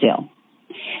Buns of Steel.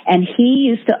 And he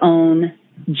used to own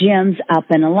gyms up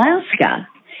in Alaska.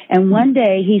 And one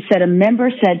day he said, a member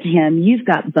said to him, "You've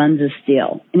got Buns of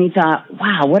Steel." And he thought,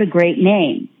 wow, what a great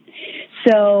name.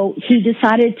 So he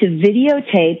decided to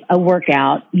videotape a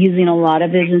workout using a lot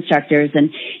of his instructors.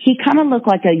 And he kind of looked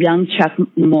like a young Chuck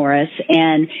Norris,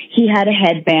 and he had a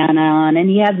headband on, and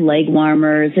he had leg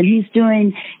warmers, and he's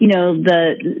doing,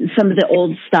 some of the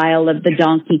old style of the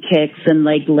donkey kicks and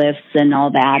leg lifts and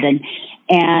all that.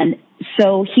 And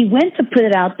so he went to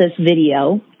put out this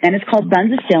video, and it's called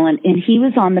Buns of Steel, and he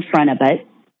was on the front of it.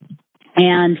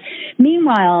 And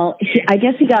meanwhile, I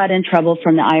guess he got in trouble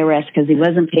from the IRS because he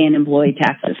wasn't paying employee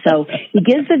taxes. So he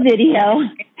gives the video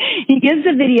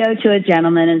to a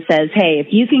gentleman and says, "Hey, if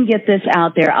you can get this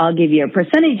out there, I'll give you a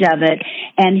percentage of it."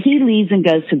 And he leaves and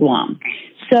goes to Guam.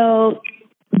 So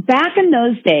back in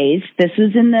those days, this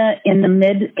was in the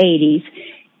mid 80s.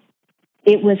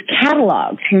 It was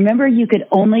catalogs. Remember, you could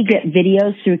only get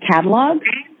videos through catalogs?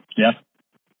 Yeah.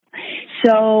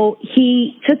 So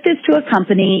he took this to a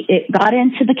company. It got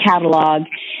into the catalog,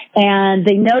 and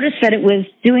they noticed that it was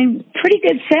doing pretty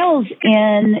good sales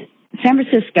in San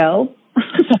Francisco.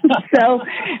 So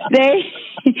they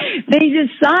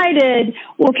decided,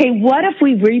 okay, what if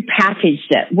we repackaged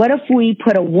it? What if we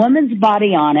put a woman's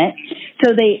body on it?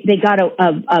 So they got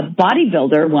a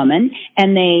bodybuilder woman,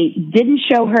 and they didn't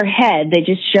show her head. They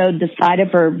just showed the side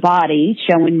of her body,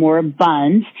 showing more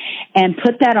buns, and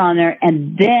put that on there.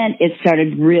 And then it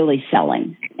started really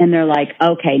selling. And they're like,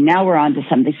 okay, now we're on to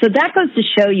something. So that goes to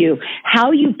show you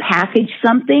how you package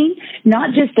something,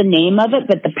 not just the name of it,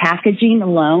 but the packaging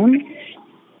alone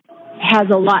has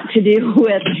a lot to do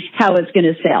with how it's going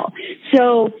to sell.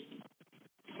 So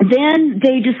then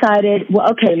they decided,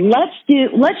 well, okay, let's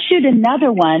shoot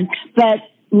another one, but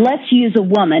let's use a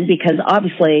woman, because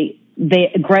obviously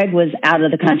Greg was out of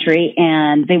the country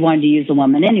and they wanted to use a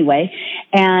woman anyway.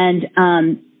 And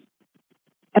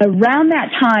around that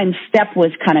time, Step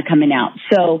was kind of coming out.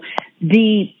 So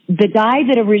the guy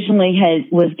that originally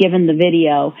was given the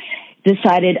video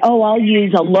decided, oh, I'll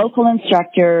use a local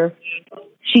instructor.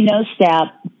 She knows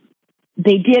Step.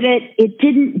 They did it. It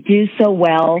didn't do so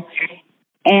well.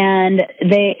 And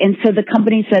so the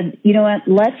company said, you know what,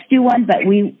 let's do one, but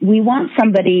we want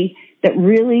somebody that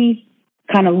really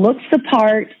kind of looks the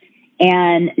part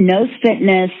and knows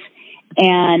fitness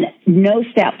and knows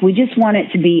Step. We just want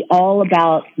it to be all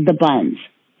about the buns.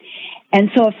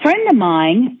 And so a friend of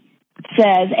mine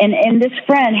says, and this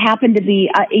friend happened to be,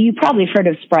 you probably have heard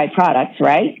of Spry Products,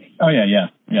 right? Oh, yeah.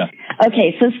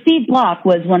 Okay, so Steve Block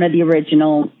was one of the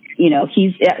original,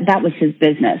 that was his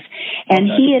business. And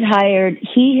he had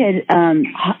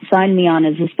signed me on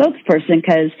as a spokesperson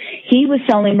because he was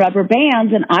selling rubber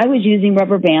bands and I was using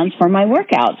rubber bands for my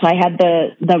workouts. I had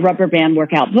the rubber band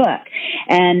workout book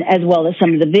and as well as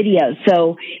some of the videos.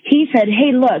 So he said,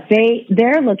 hey, look,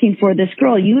 they're looking for this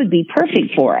girl. You would be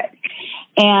perfect for it.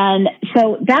 And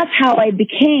so that's how I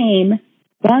became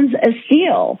Buns of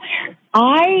Steel.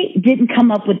 I didn't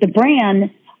come up with the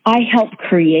brand. I helped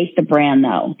create the brand,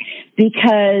 though,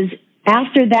 because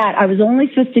after that, I was only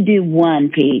supposed to do one,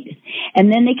 Pete,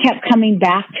 and then they kept coming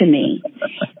back to me.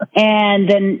 And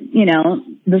then,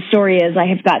 the story is I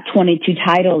have got 22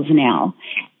 titles now.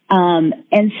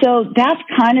 And so that's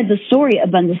kind of the story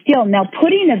of Buns of Steel. Now,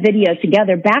 putting a video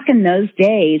together back in those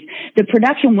days, the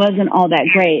production wasn't all that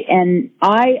great. And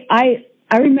I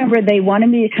remember they wanted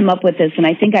me to come up with this, and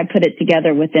I think I put it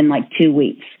together within like 2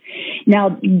 weeks.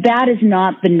 Now, that is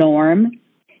not the norm.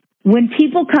 When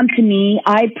people come to me,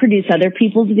 I produce other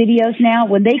people's videos now.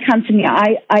 When they come to me,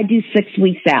 I do 6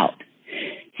 weeks out.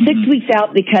 6 weeks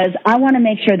out because I want to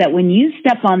make sure that when you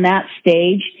step on that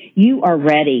stage, you are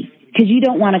ready. Because you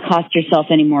don't want to cost yourself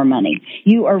any more money.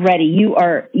 You are ready.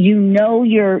 You know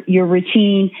your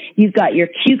routine. You've got your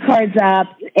cue cards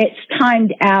up. It's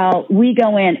timed out. We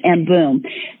go in and boom.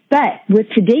 But with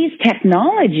today's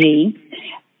technology,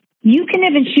 you can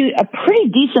even shoot a pretty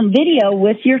decent video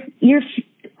with your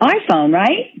iPhone,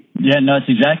 right? Yeah, no, it's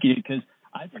exactly it. Because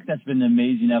I think that's been an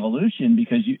amazing evolution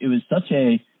because it was such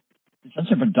a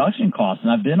production cost.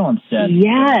 And I've been on set.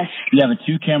 Yes. You have a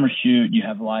 2-camera shoot. You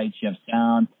have lights. You have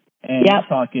sound. And you're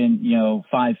talking,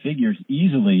 5 figures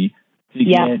easily to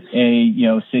get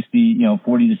a,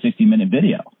 40 to 60 minute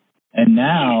video. And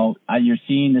now you're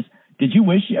seeing this. Did you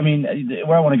wish,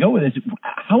 where I want to go with this,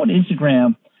 how do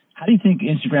you think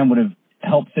Instagram would have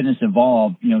helped fitness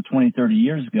evolve, 20, 30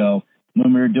 years ago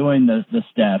when we were doing the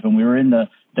Step and we were in the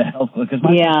health club? Because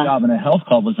my first job in a health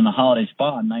club was in a holiday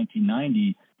spa in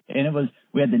 1990. And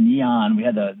we had the neon, we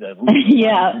had the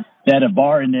they had a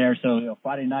bar in there. So,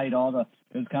 Friday night,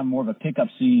 it was kind of more of a pickup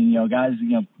scene, guys,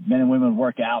 men and women would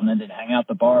work out and then they'd hang out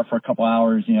the bar for a couple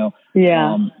hours, I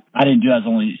didn't do that. I was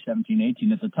only 17,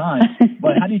 18 at the time.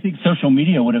 But how do you think social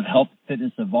media would have helped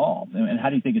fitness evolve? And how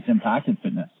do you think it's impacted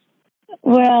fitness?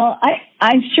 Well,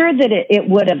 I'm sure that it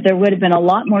would have. There would have been a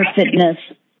lot more fitness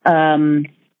to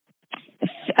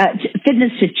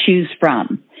choose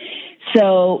from.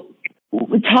 So,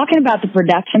 talking about the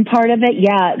production part of it,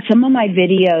 some of my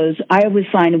videos, I was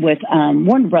signed with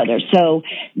Warner Brothers. So,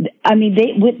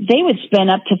 they would spend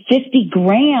up to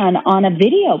 $50,000 on a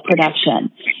video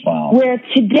production. Wow. Where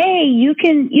today you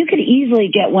could easily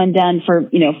get one done for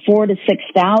 $4,000 to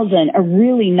 $6,000. A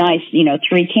really nice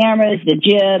 3 cameras, the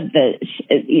jib,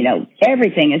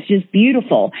 everything. It's just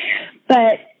beautiful.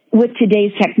 But with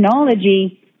today's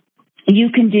technology,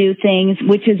 you can do things,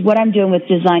 which is what I'm doing with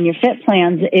Design Your Fit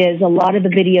Plans, is a lot of the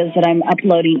videos that I'm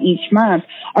uploading each month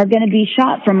are going to be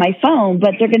shot from my phone,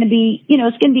 but they're going to be,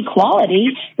 it's going to be quality,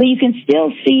 but you can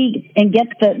still see and get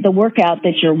the workout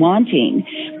that you're wanting.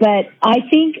 But I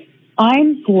think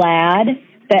I'm glad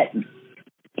that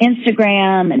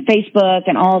Instagram and Facebook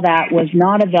and all that was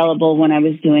not available when I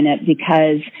was doing it,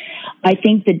 because I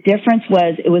think the difference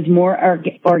was it was more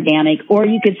organic, or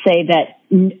you could say that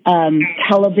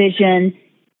television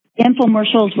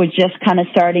infomercials were just kind of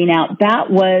starting out. That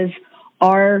was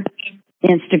our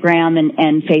Instagram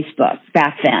and Facebook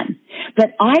back then.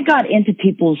 But I got into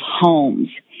people's homes,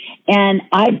 and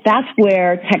that's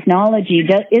where technology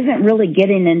isn't really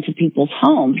getting into people's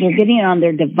homes. They're getting it on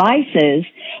their devices,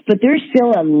 but there's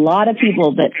still a lot of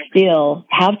people that still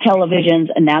have televisions,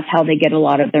 and that's how they get a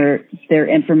lot of their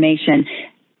information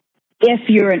if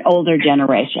you're an older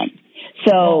generation.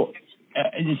 So...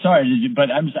 sorry,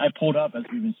 but I pulled up, as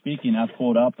we've been speaking, I've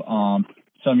pulled up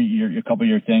some of a couple of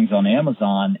your things on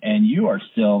Amazon, and you are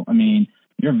still,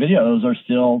 your videos are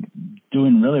still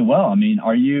doing really well.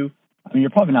 You're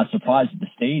probably not surprised at the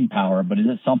staying power, but is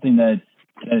it something that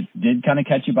that did kind of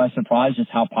catch you by surprise, just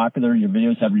how popular your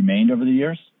videos have remained over the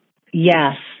years?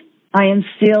 Yes. I am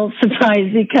still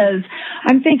surprised because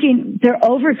I'm thinking they're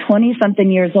over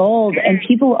 20-something years old and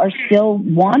people are still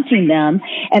wanting them.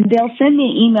 And they'll send me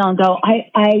an email and go,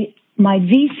 my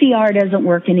VCR doesn't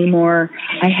work anymore.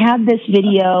 I have this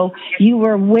video. You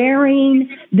were wearing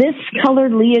this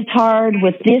colored leotard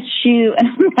with this shoe. And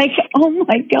I'm like, oh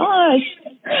my gosh,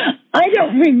 I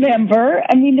don't remember.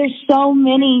 I mean, there's so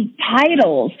many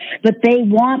titles, but they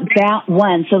want that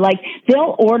one. So like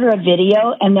they'll order a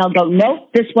video and they'll go, nope,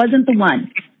 this wasn't the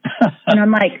one. And I'm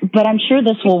like, but I'm sure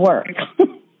this will work.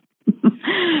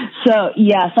 So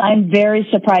yes, I'm very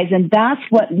surprised. And that's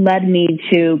what led me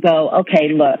to go, okay,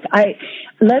 look,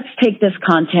 let's take this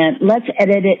content, let's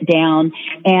edit it down.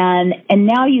 And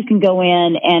now you can go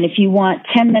in and if you want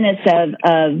 10 minutes of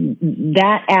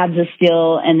that adds a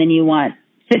still and then you want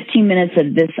 15 minutes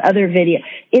of this other video,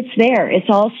 it's there. It's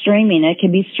all streaming. It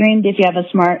can be streamed if you have a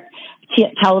smart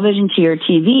television to your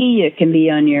TV. It can be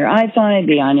on your iPhone, it can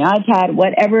be on your iPad,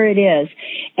 whatever it is.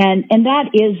 And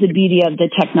that is the beauty of the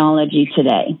technology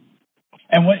today.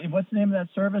 And what's the name of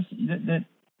that service?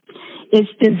 It's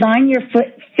Design Your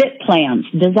Fit Plans,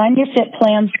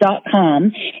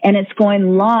 designyourfitplans.com, and it's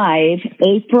going live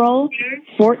April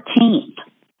 14th.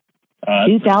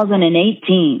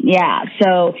 2018. Yeah.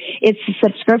 So it's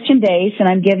subscription based and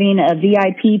I'm giving a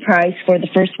VIP price for the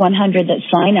first 100 that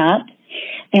sign up.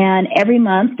 And every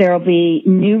month there will be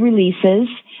new releases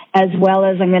as well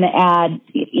as I'm going to add,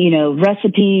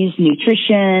 recipes,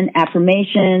 nutrition,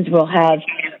 affirmations. We'll have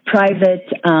private,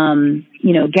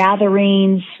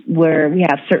 gatherings where we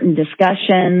have certain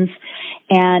discussions.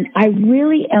 And I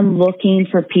really am looking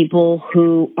for people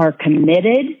who are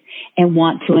committed and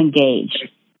want to engage.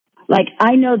 Like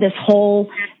I know this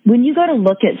when you go to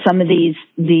look at some of these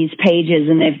pages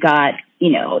and they've got,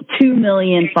 2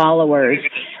 million followers,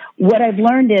 what I've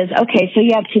learned is, okay, so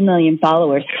you have 2 million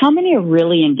followers. How many are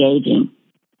really engaging?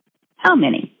 How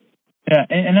many? Yeah.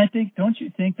 And I think, don't you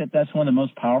think that that's one of the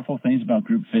most powerful things about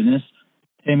group fitness,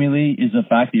 Tamilee, is the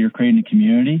fact that you're creating a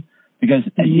community? Because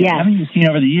haven't you seen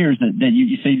over the years that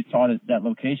you say you taught at that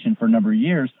location for a number of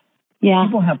years? Yeah.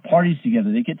 People have parties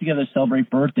together. They get together to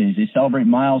celebrate birthdays. They celebrate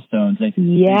milestones. They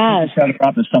try to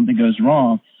stop if something goes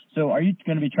wrong. So are you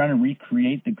going to be trying to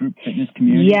recreate the group fitness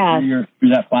community through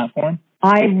that platform?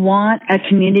 I want a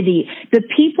community. The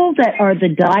people that are the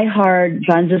diehard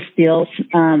Buns of Steel,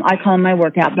 I call them my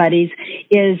workout buddies,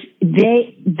 is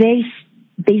they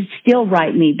still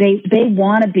write me. They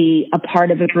want to be a part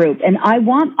of a group. And I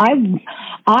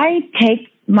take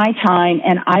my time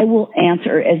and I will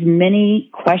answer as many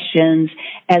questions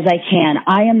as I can.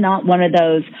 I am not one of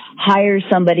those hire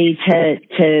somebody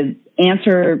to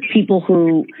answer people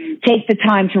who take the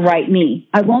time to write me.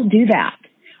 I won't do that.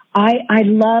 I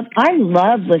love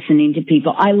listening to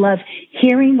people. I love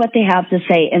hearing what they have to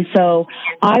say. And so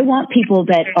I want people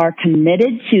that are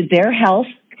committed to their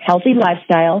healthy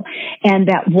lifestyle and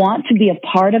that want to be a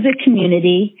part of a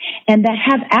community and that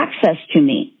have access to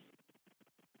me.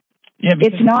 Yeah,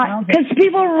 it's not because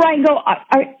people write and go,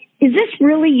 is this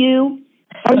really you?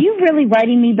 Are you really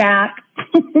writing me back?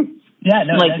 Yeah,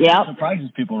 no, that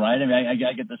surprises people, right? I mean, I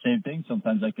get the same thing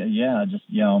sometimes. Like,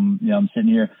 I'm sitting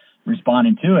here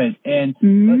responding to it, and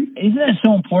isn't that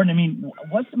so important? I mean,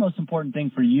 what's the most important thing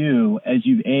for you as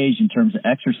you've aged in terms of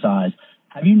exercise?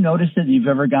 Have you noticed that you've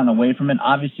ever gotten away from it?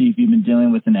 Obviously, if you've been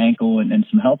dealing with an ankle and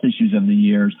some health issues over the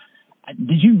years,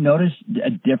 did you notice a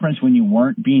difference when you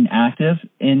weren't being active?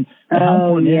 And how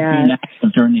important is being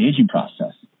active during the aging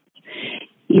process?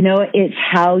 It's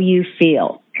how you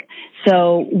feel.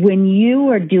 So when you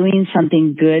are doing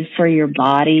something good for your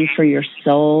body, for your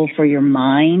soul, for your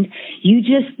mind,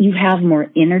 you have more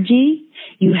energy,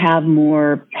 you have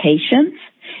more patience,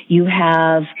 you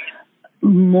have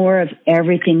more of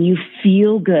everything. You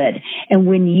feel good. And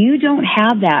when you don't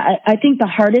have that, I think the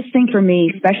hardest thing for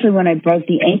me, especially when I broke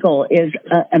the ankle, is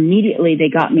immediately they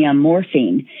got me on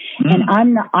morphine. And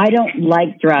I don't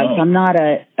like drugs. I'm not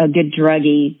a good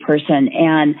druggy person.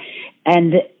 And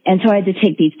so I had to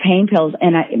take these pain pills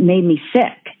and it made me sick.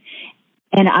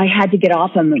 And I had to get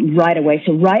off them right away.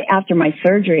 So right after my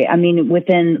surgery,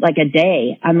 within like a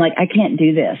day, I'm like, I can't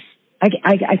do this. I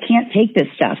can't take this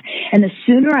stuff. And the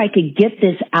sooner I could get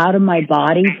this out of my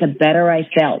body, the better I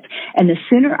felt. And the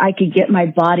sooner I could get my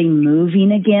body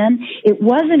moving again, it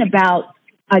wasn't about,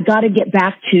 I got to get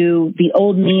back to the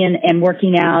old me and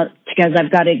working out because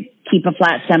I've got to keep a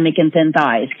flat stomach and thin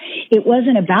thighs. It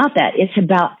wasn't about that. It's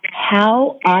about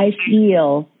how I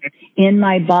feel in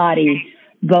my body,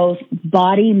 both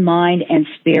body, mind, and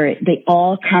spirit. They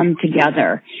all come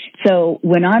together. So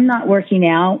when I'm not working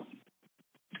out,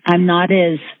 I'm not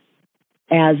as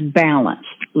balanced,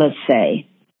 let's say.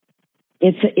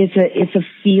 It's a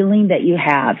feeling that you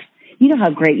have. You know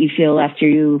how great you feel after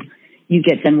you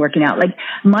get done working out. Like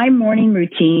my morning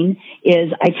routine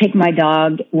is I take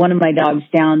one of my dogs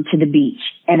down to the beach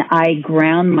and I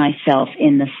ground myself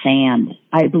in the sand.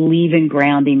 I believe in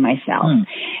grounding myself.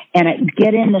 And I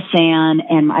get in the sand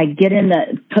and I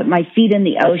put my feet in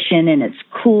the ocean and it's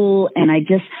cool. And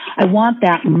I want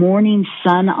that morning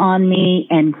sun on me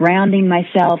and grounding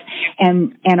myself.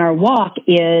 And our walk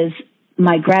is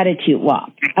my gratitude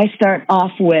walk. I start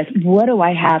off with, what do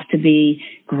I have to be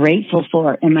grateful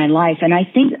for in my life? And I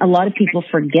think a lot of people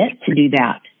forget to do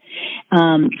that.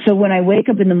 So when I wake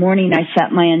up in the morning, I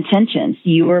set my intentions.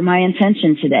 You were my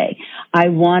intention today. I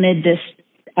wanted this.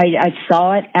 I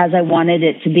saw it as I wanted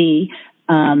it to be.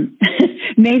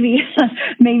 Maybe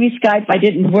Skype, I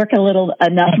didn't work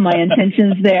enough my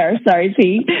intentions there. Sorry,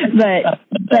 Pete.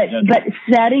 But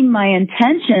setting my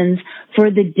intentions for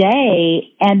the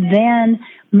day and then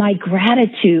my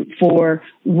gratitude for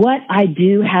what I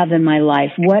do have in my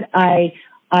life, what I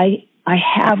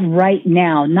have right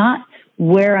now, not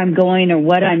where I'm going or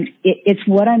it's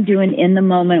what I'm doing in the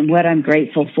moment, what I'm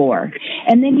grateful for.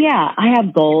 And then, I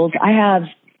have goals. I have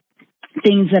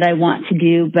things that I want to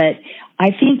do, but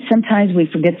I think sometimes we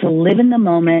forget to live in the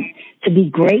moment, to be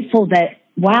grateful that,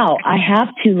 wow, I have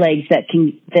two legs that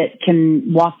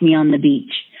can walk me on the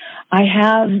beach. I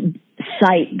have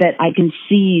sight that I can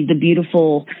see the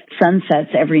beautiful sunsets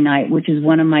every night, which is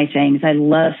one of my things. I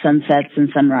love sunsets and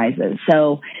sunrises.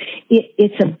 So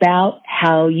it's about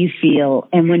how you feel.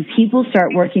 And when people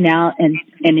start working out and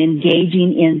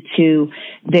engaging into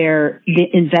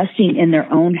investing in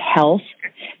their own health,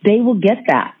 they will get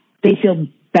that. They feel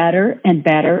better and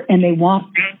better, and they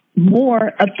want more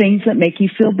of things that make you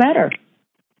feel better.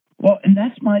 Well, and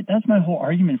that's my whole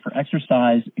argument for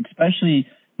exercise, especially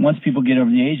once people get over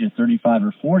the age of 35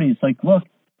 or 40. It's like, look,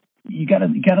 you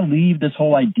gotta leave this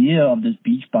whole idea of this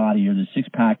beach body or the six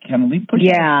pack, kind of push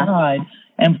it aside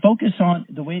and focus on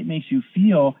the way it makes you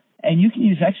feel. And you can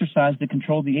use exercise to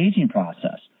control the aging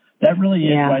process. That really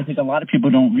is what I think a lot of people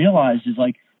don't realize is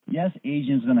like, yes,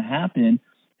 aging is going to happen.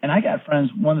 And I got friends,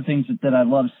 one of the things that I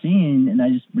love seeing, and I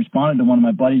just responded to one of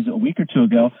my buddies a week or two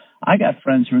ago, I got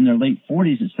friends who are in their late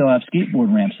 40s that still have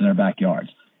skateboard ramps in their backyards.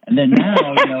 And then now,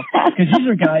 because these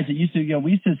are guys that used to,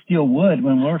 we used to steal wood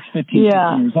when we were 15,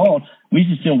 16 years old. We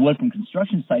used to steal wood from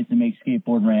construction sites and make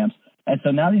skateboard ramps. And so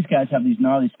now these guys have these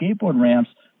gnarly skateboard ramps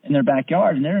in their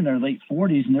backyard, and they're in their late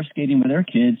 40s, and they're skating with their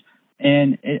kids.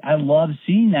 And I love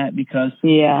seeing that because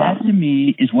that to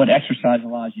me is what exercise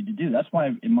allows you to do. That's why,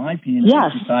 in my opinion,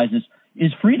 exercise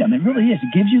is freedom. It really is.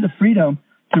 It gives you the freedom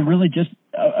to really just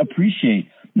appreciate.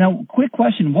 Now, quick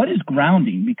question, what is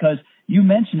grounding? Because you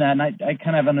mentioned that, and I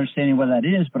kind of have understanding what that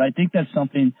is, but I think that's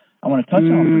something I want to touch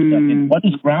on for a second. What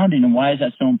is grounding, and why is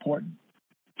that so important?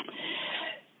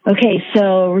 Okay,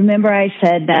 so remember I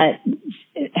said that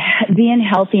being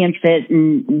healthy and fit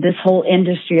and this whole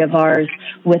industry of ours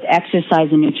with exercise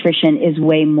and nutrition is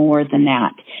way more than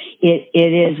that. It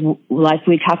is, like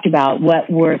we talked about, what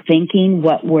we're thinking,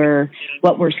 what we're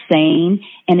saying,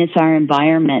 and it's our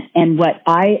environment. And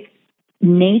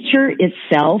nature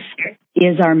itself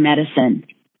is our medicine.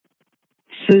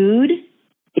 Food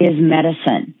is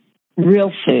medicine,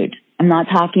 real food. I'm not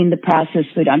talking the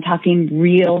processed food. I'm talking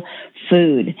real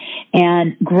food.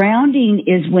 And grounding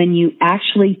is when you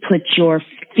actually put your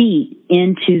feet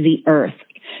into the earth.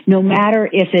 No matter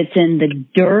if it's in the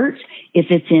dirt, if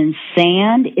it's in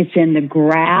sand, it's in the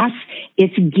grass,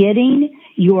 it's getting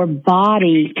your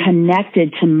body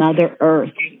connected to Mother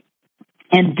Earth.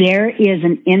 And there is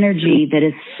an energy that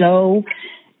is so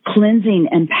cleansing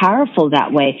and powerful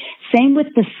that way. Same with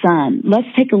the sun. Let's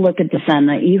take a look at the sun.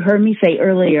 You heard me say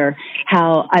earlier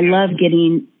how I love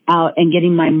getting out and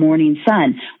getting my morning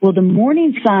sun. Well, the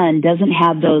morning sun doesn't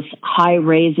have those high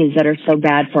rays that are so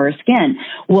bad for our skin.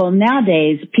 Well,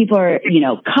 nowadays people are,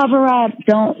 cover up,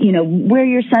 don't, wear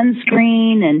your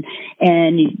sunscreen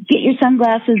and get your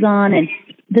sunglasses on. And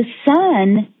the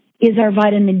sun is our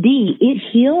vitamin D. It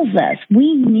heals us.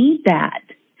 We need that.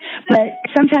 But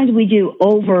sometimes we do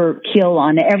overkill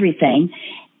on everything.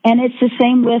 And it's the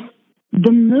same with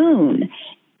the moon.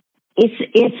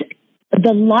 It's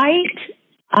the light.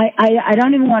 I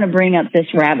don't even want to bring up this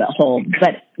rabbit hole,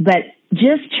 but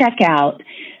just check out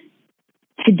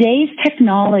today's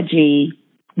technology,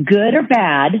 good or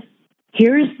bad.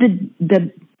 Here's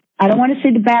the I don't want to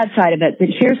say the bad side of it, but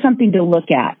here's something to look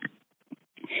at.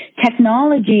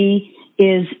 Technology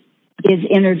is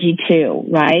energy too,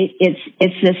 right?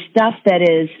 It's this stuff that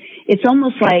is, it's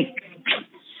almost like,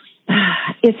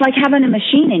 it's like having a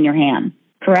machine in your hand,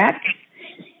 correct?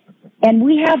 And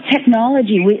we have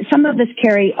technology. Some of us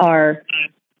carry our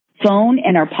phone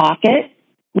in our pocket.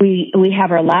 We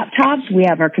have our laptops, we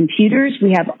have our computers,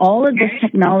 we have all of this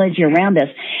technology around us.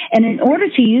 And in order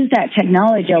to use that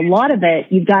technology, a lot of it,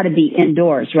 you've got to be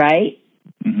indoors, right?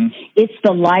 Mm-hmm. It's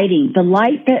the lighting. The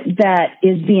light that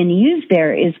is being used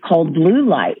there is called blue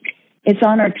light. It's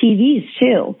on our TVs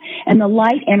too. And the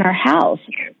light in our house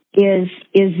is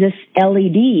this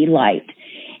LED light.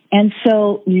 And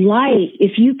so light,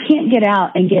 if you can't get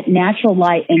out and get natural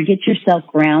light and get yourself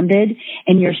grounded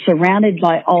and you're surrounded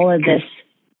by all of this,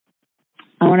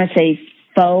 I want to say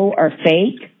faux or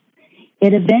fake,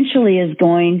 it eventually is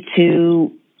going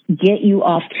to get you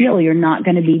off keel. You're not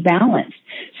going to be balanced.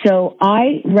 So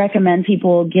I recommend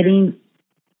people getting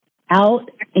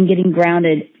out and getting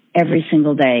grounded every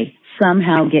single day.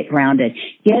 Somehow get grounded.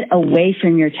 Get away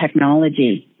from your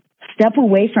technology. Step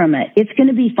away from it. It's going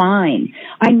to be fine.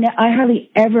 I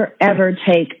hardly ever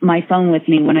take my phone with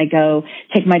me when I go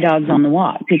take my dogs on the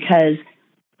walk because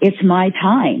it's my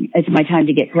time. It's my time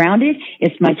to get grounded.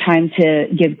 It's my time to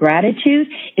give gratitude.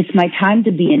 It's my time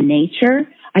to be in nature.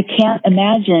 I can't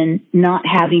imagine not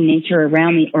having nature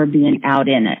around me or being out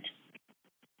in it.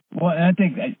 Well, and I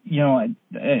think, I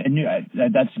knew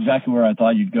that's exactly where I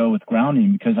thought you'd go with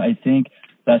grounding, because I think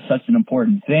that's such an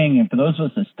important thing. And for those of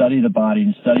us that study the body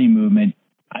and study movement,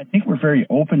 I think we're very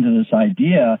open to this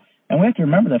idea. And we have to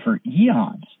remember that for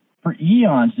eons,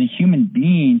 the human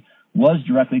being was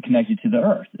directly connected to the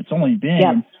earth. It's only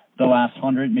been the last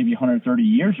 100, maybe 130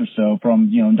 years or so from,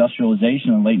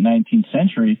 industrialization in the late 19th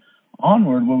century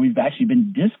onward, where we've actually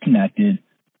been disconnected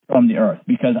from the earth.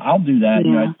 Because I'll do that.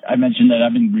 Yeah. I mentioned that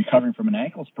I've been recovering from an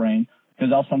ankle sprain,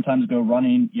 because I'll sometimes go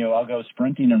running, I'll go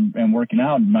sprinting and working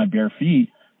out in my bare feet,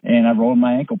 and I rolled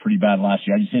my ankle pretty bad last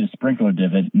year. I just hit a sprinkler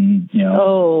divot, and and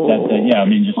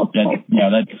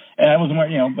I wasn't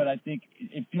wearing, but I think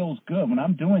it feels good when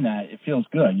I'm doing that. It feels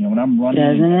good, when I'm running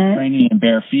and training in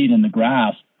bare feet in the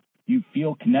grass. You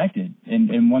feel connected,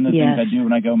 and one of the things I do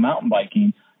when I go mountain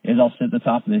biking is I'll sit at the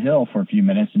top of the hill for a few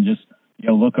minutes and just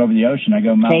look over the ocean. I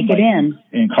go mountain biking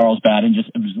in Carlsbad and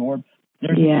just absorb.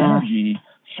 There's an energy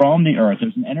from the earth.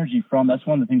 There's an energy from. That's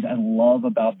one of the things I love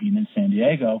about being in San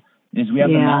Diego. Is we have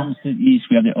the mountains to the east,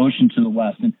 we have the ocean to the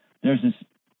west, and there's this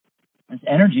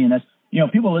energy, and that's,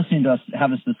 people listening to us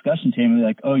have this discussion, Tamilee,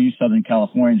 like, oh, you Southern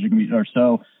Californians are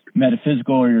so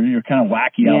metaphysical, or you're kind of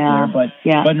wacky out there,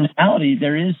 but in reality,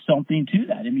 there is something to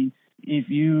that. I mean, if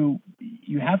you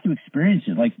have to experience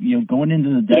it, like, going into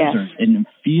the desert and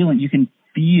feeling, you can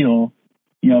feel,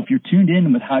 if you're tuned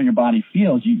in with how your body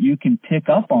feels, you can pick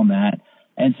up on that,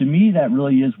 and to me, that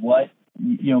really is what,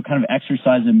 kind of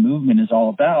exercise and movement is all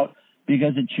about.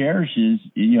 Because it cherishes,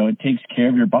 it takes care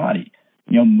of your body.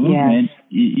 Movement,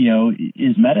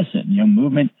 is medicine.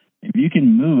 Movement, if you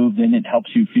can move, then it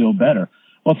helps you feel better.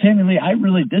 Well, Tamilee,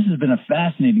 this has been a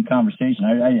fascinating conversation.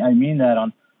 I mean that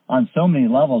on so many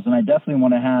levels, and I definitely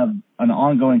want to have an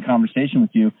ongoing conversation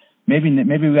with you. Maybe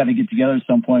we got to get together at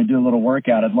some point and do a little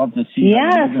workout. I'd love to see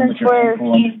since we're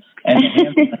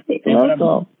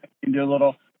local. Do a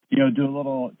little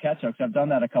catch up. I've done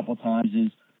that a couple of times.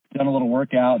 Done a little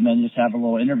workout and then just have a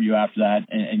little interview after that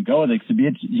and go with it. So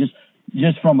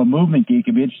just from a movement geek,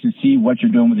 it'd be interesting to see what you're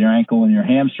doing with your ankle and your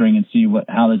hamstring and see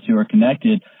how the two are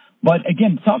connected. But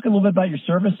again, talk a little bit about your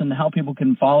service and how people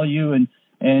can follow you and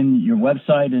your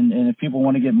website, and if people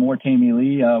want to get more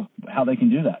Tamilee, how they can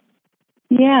do that.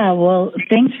 Yeah, well,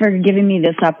 thanks for giving me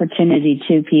this opportunity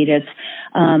too, Pete. It's,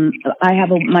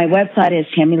 my website is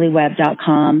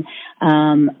TamileeWebb.com,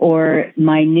 or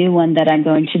my new one that I'm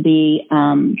going to be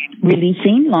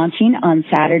launching on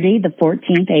Saturday, the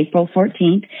 14th, April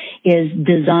 14th, is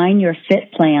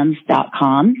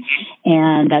DesignYourFitPlans.com,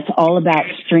 and that's all about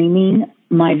streaming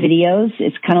my videos.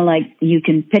 It's kind of like you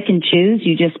can pick and choose.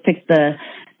 You just pick the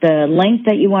length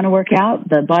that you want to work out,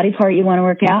 the body part you want to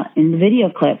work out, and the video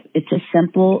clip. It's as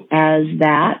simple as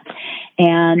that.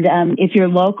 And if you're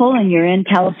local and you're in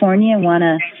California and want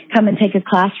to come and take a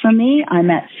class from me, I'm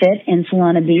at Fit in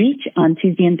Solana Beach on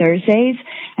Tuesday and Thursdays,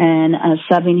 and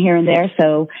subbing here and there.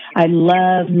 So I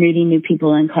love meeting new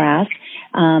people in class.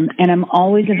 And I'm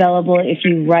always available. If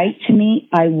you write to me,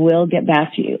 I will get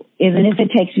back to you. Even if it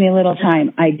takes me a little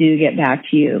time, I do get back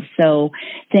to you. So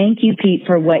thank you, Pete,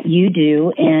 for what you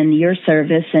do and your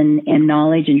service and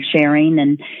knowledge and sharing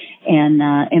and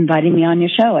inviting me on your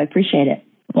show. I appreciate it.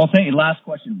 Well, thank you. Last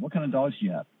question. What kind of dogs do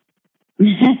you have?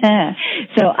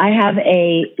 So I have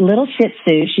a little Shih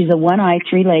Tzu. She's a one-eyed,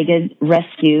 three-legged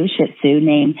rescue Shih Tzu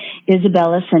named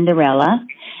Isabella Cinderella.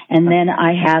 And then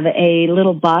I have a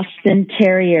little Boston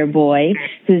Terrier boy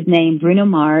who's named Bruno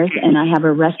Mars, and I have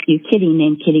a rescue kitty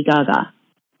named Kitty Gaga.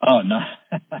 Oh, no.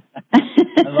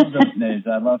 I love those names.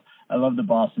 I love the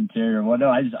Boston Terrier. Well, no,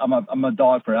 I'm a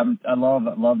dog person. I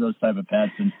love those type of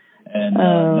pets, and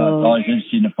no, it's always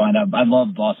interesting to find out. I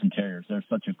love Boston Terriers. They're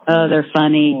such a cool, they're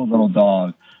funny, cool little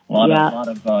dog. A lot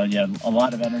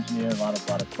of energy there, a lot of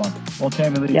fun. Well,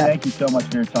 Tamilee, thank you so much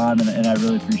for your time, and I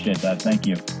really appreciate that. Thank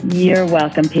you. You're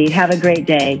welcome, Pete. Have a great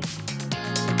day.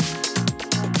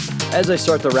 As I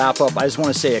start to wrap up, I just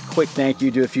want to say a quick thank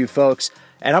you to a few folks.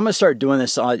 And I'm going to start doing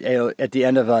this at the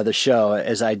end of the show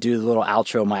as I do the little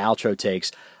outro, my outro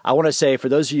takes. I want to say for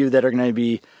those of you that are going to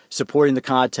be supporting the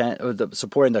content or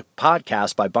supporting the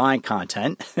podcast by buying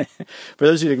content, for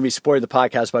those of you that are going to be supporting the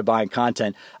podcast by buying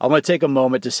content, I want to take a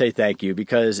moment to say thank you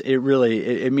because it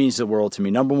means the world to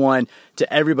me. Number one,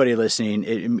 to everybody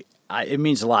listening, it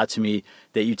means a lot to me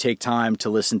that you take time to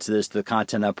listen to the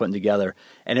content I'm putting together.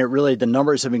 And the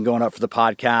numbers have been going up for the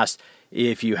podcast.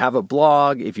 If you have a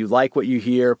blog, if you like what you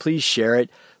hear, please share it.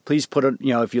 Please put it,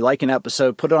 if you like an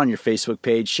episode, put it on your Facebook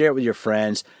page, share it with your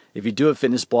friends. If you do a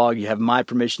fitness blog, you have my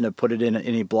permission to put it in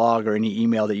any blog or any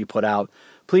email that you put out.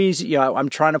 Please, I'm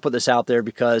trying to put this out there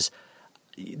because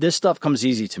this stuff comes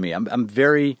easy to me.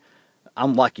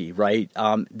 I'm lucky, right?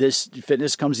 This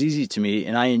fitness comes easy to me,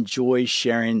 and I enjoy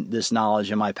sharing this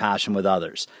knowledge and my passion with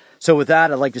others. So with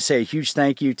that, I'd like to say a huge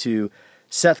thank you to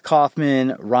Seth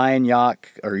Kaufman, Ryan Yoke,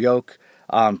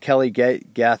 Kelly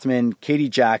Gathman, Katie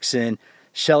Jackson,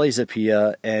 Shelly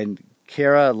Zapia, and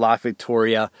Kara La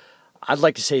Victoria. I'd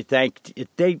like to say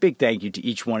big thank you to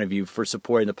each one of you for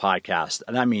supporting the podcast.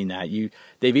 And I mean that.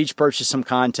 They've each purchased some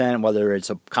content, whether it's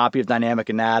a copy of Dynamic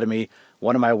Anatomy,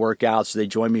 one of my workouts, they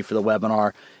joined me for the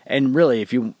webinar. And really,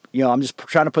 if I'm just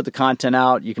trying to put the content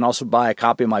out. You can also buy a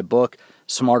copy of my book,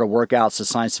 Smarter Workouts, The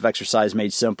Science of Exercise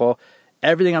Made Simple.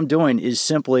 Everything I'm doing is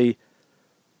simply,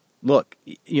 look,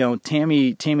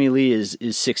 Tamilee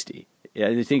is 60.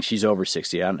 I think she's over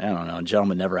 60. I don't know. A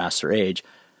gentleman never asked her age.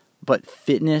 But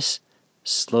fitness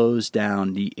slows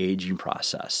down the aging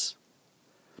process.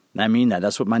 And I mean that.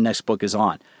 That's what my next book is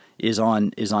on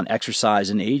exercise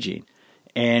and aging.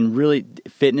 And really,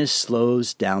 fitness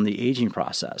slows down the aging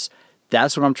process.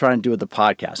 That's what I'm trying to do with the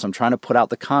podcast. I'm trying to put out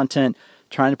the content,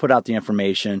 trying to put out the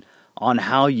information on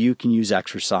how you can use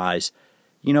exercise.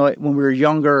 When we were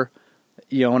younger,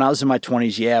 when I was in my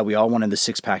 20s, we all wanted the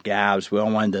six-pack abs. We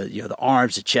all wanted the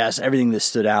arms, the chest, everything that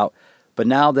stood out. But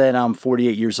now that I'm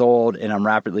 48 years old and I'm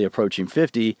rapidly approaching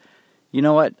 50, you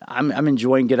know what? I'm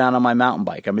enjoying getting out on my mountain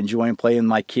bike. I'm enjoying playing with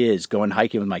my kids, going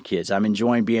hiking with my kids. I'm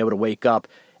enjoying being able to wake up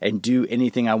and do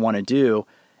anything I want to do,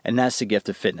 and that's the gift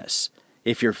of fitness.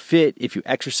 If you're fit, if you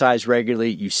exercise regularly,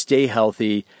 you stay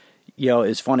healthy.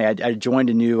 It's funny. I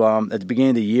joined a new at the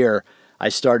beginning of the year. I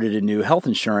started a new health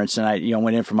insurance, and I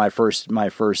went in for my first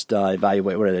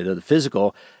evaluate the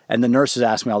physical, and the nurses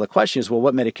asked me all the questions. Well,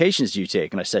 what medications do you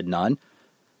take? And I said none.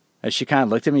 And she kind of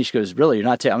looked at me. She goes, "Really? You're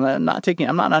not taking?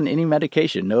 I'm not on any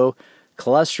medication. No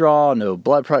cholesterol, no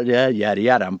blood pressure, yada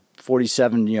yada. I'm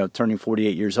 47, turning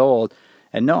 48 years old,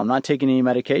 and no, I'm not taking any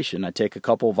medication. I take a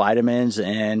couple of vitamins,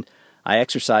 and I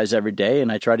exercise every day,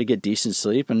 and I try to get decent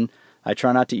sleep, and I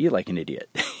try not to eat like an idiot."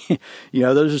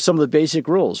 Those are some of the basic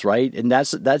rules, right? And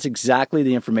that's exactly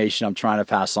the information I'm trying to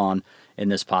pass on in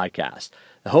this podcast.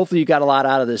 Hopefully you got a lot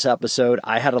out of this episode.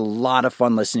 I had a lot of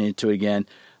fun listening to it again.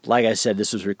 Like I said,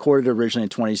 this was recorded originally in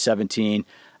 2017.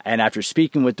 And after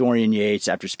speaking with Dorian Yates,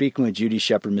 after speaking with Judy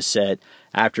Shepard-Missett,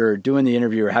 after doing the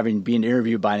interview or having been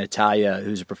interviewed by Natalia,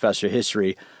 who's a professor of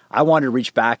history, I wanted to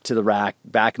reach back in the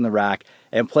rack,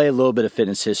 and play a little bit of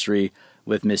fitness history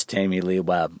with Miss Tamilee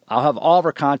Webb. I'll have all of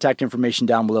her contact information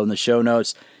down below in the show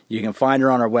notes. You can find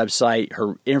her on our website.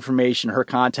 Her information, her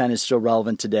content is still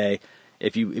relevant today.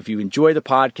 If you enjoy the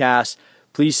podcast,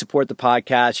 please support the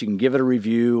podcast. You can give it a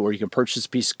review, or you can purchase a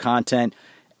piece of content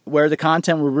where the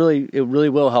content really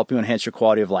will help you enhance your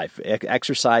quality of life.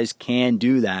 Exercise can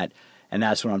do that, and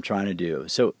that's what I'm trying to do.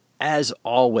 So as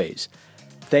always,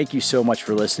 thank you so much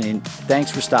for listening.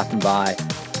 Thanks for stopping by,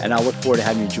 and I look forward to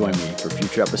having you join me for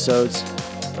future episodes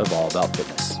of All About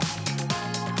Fitness.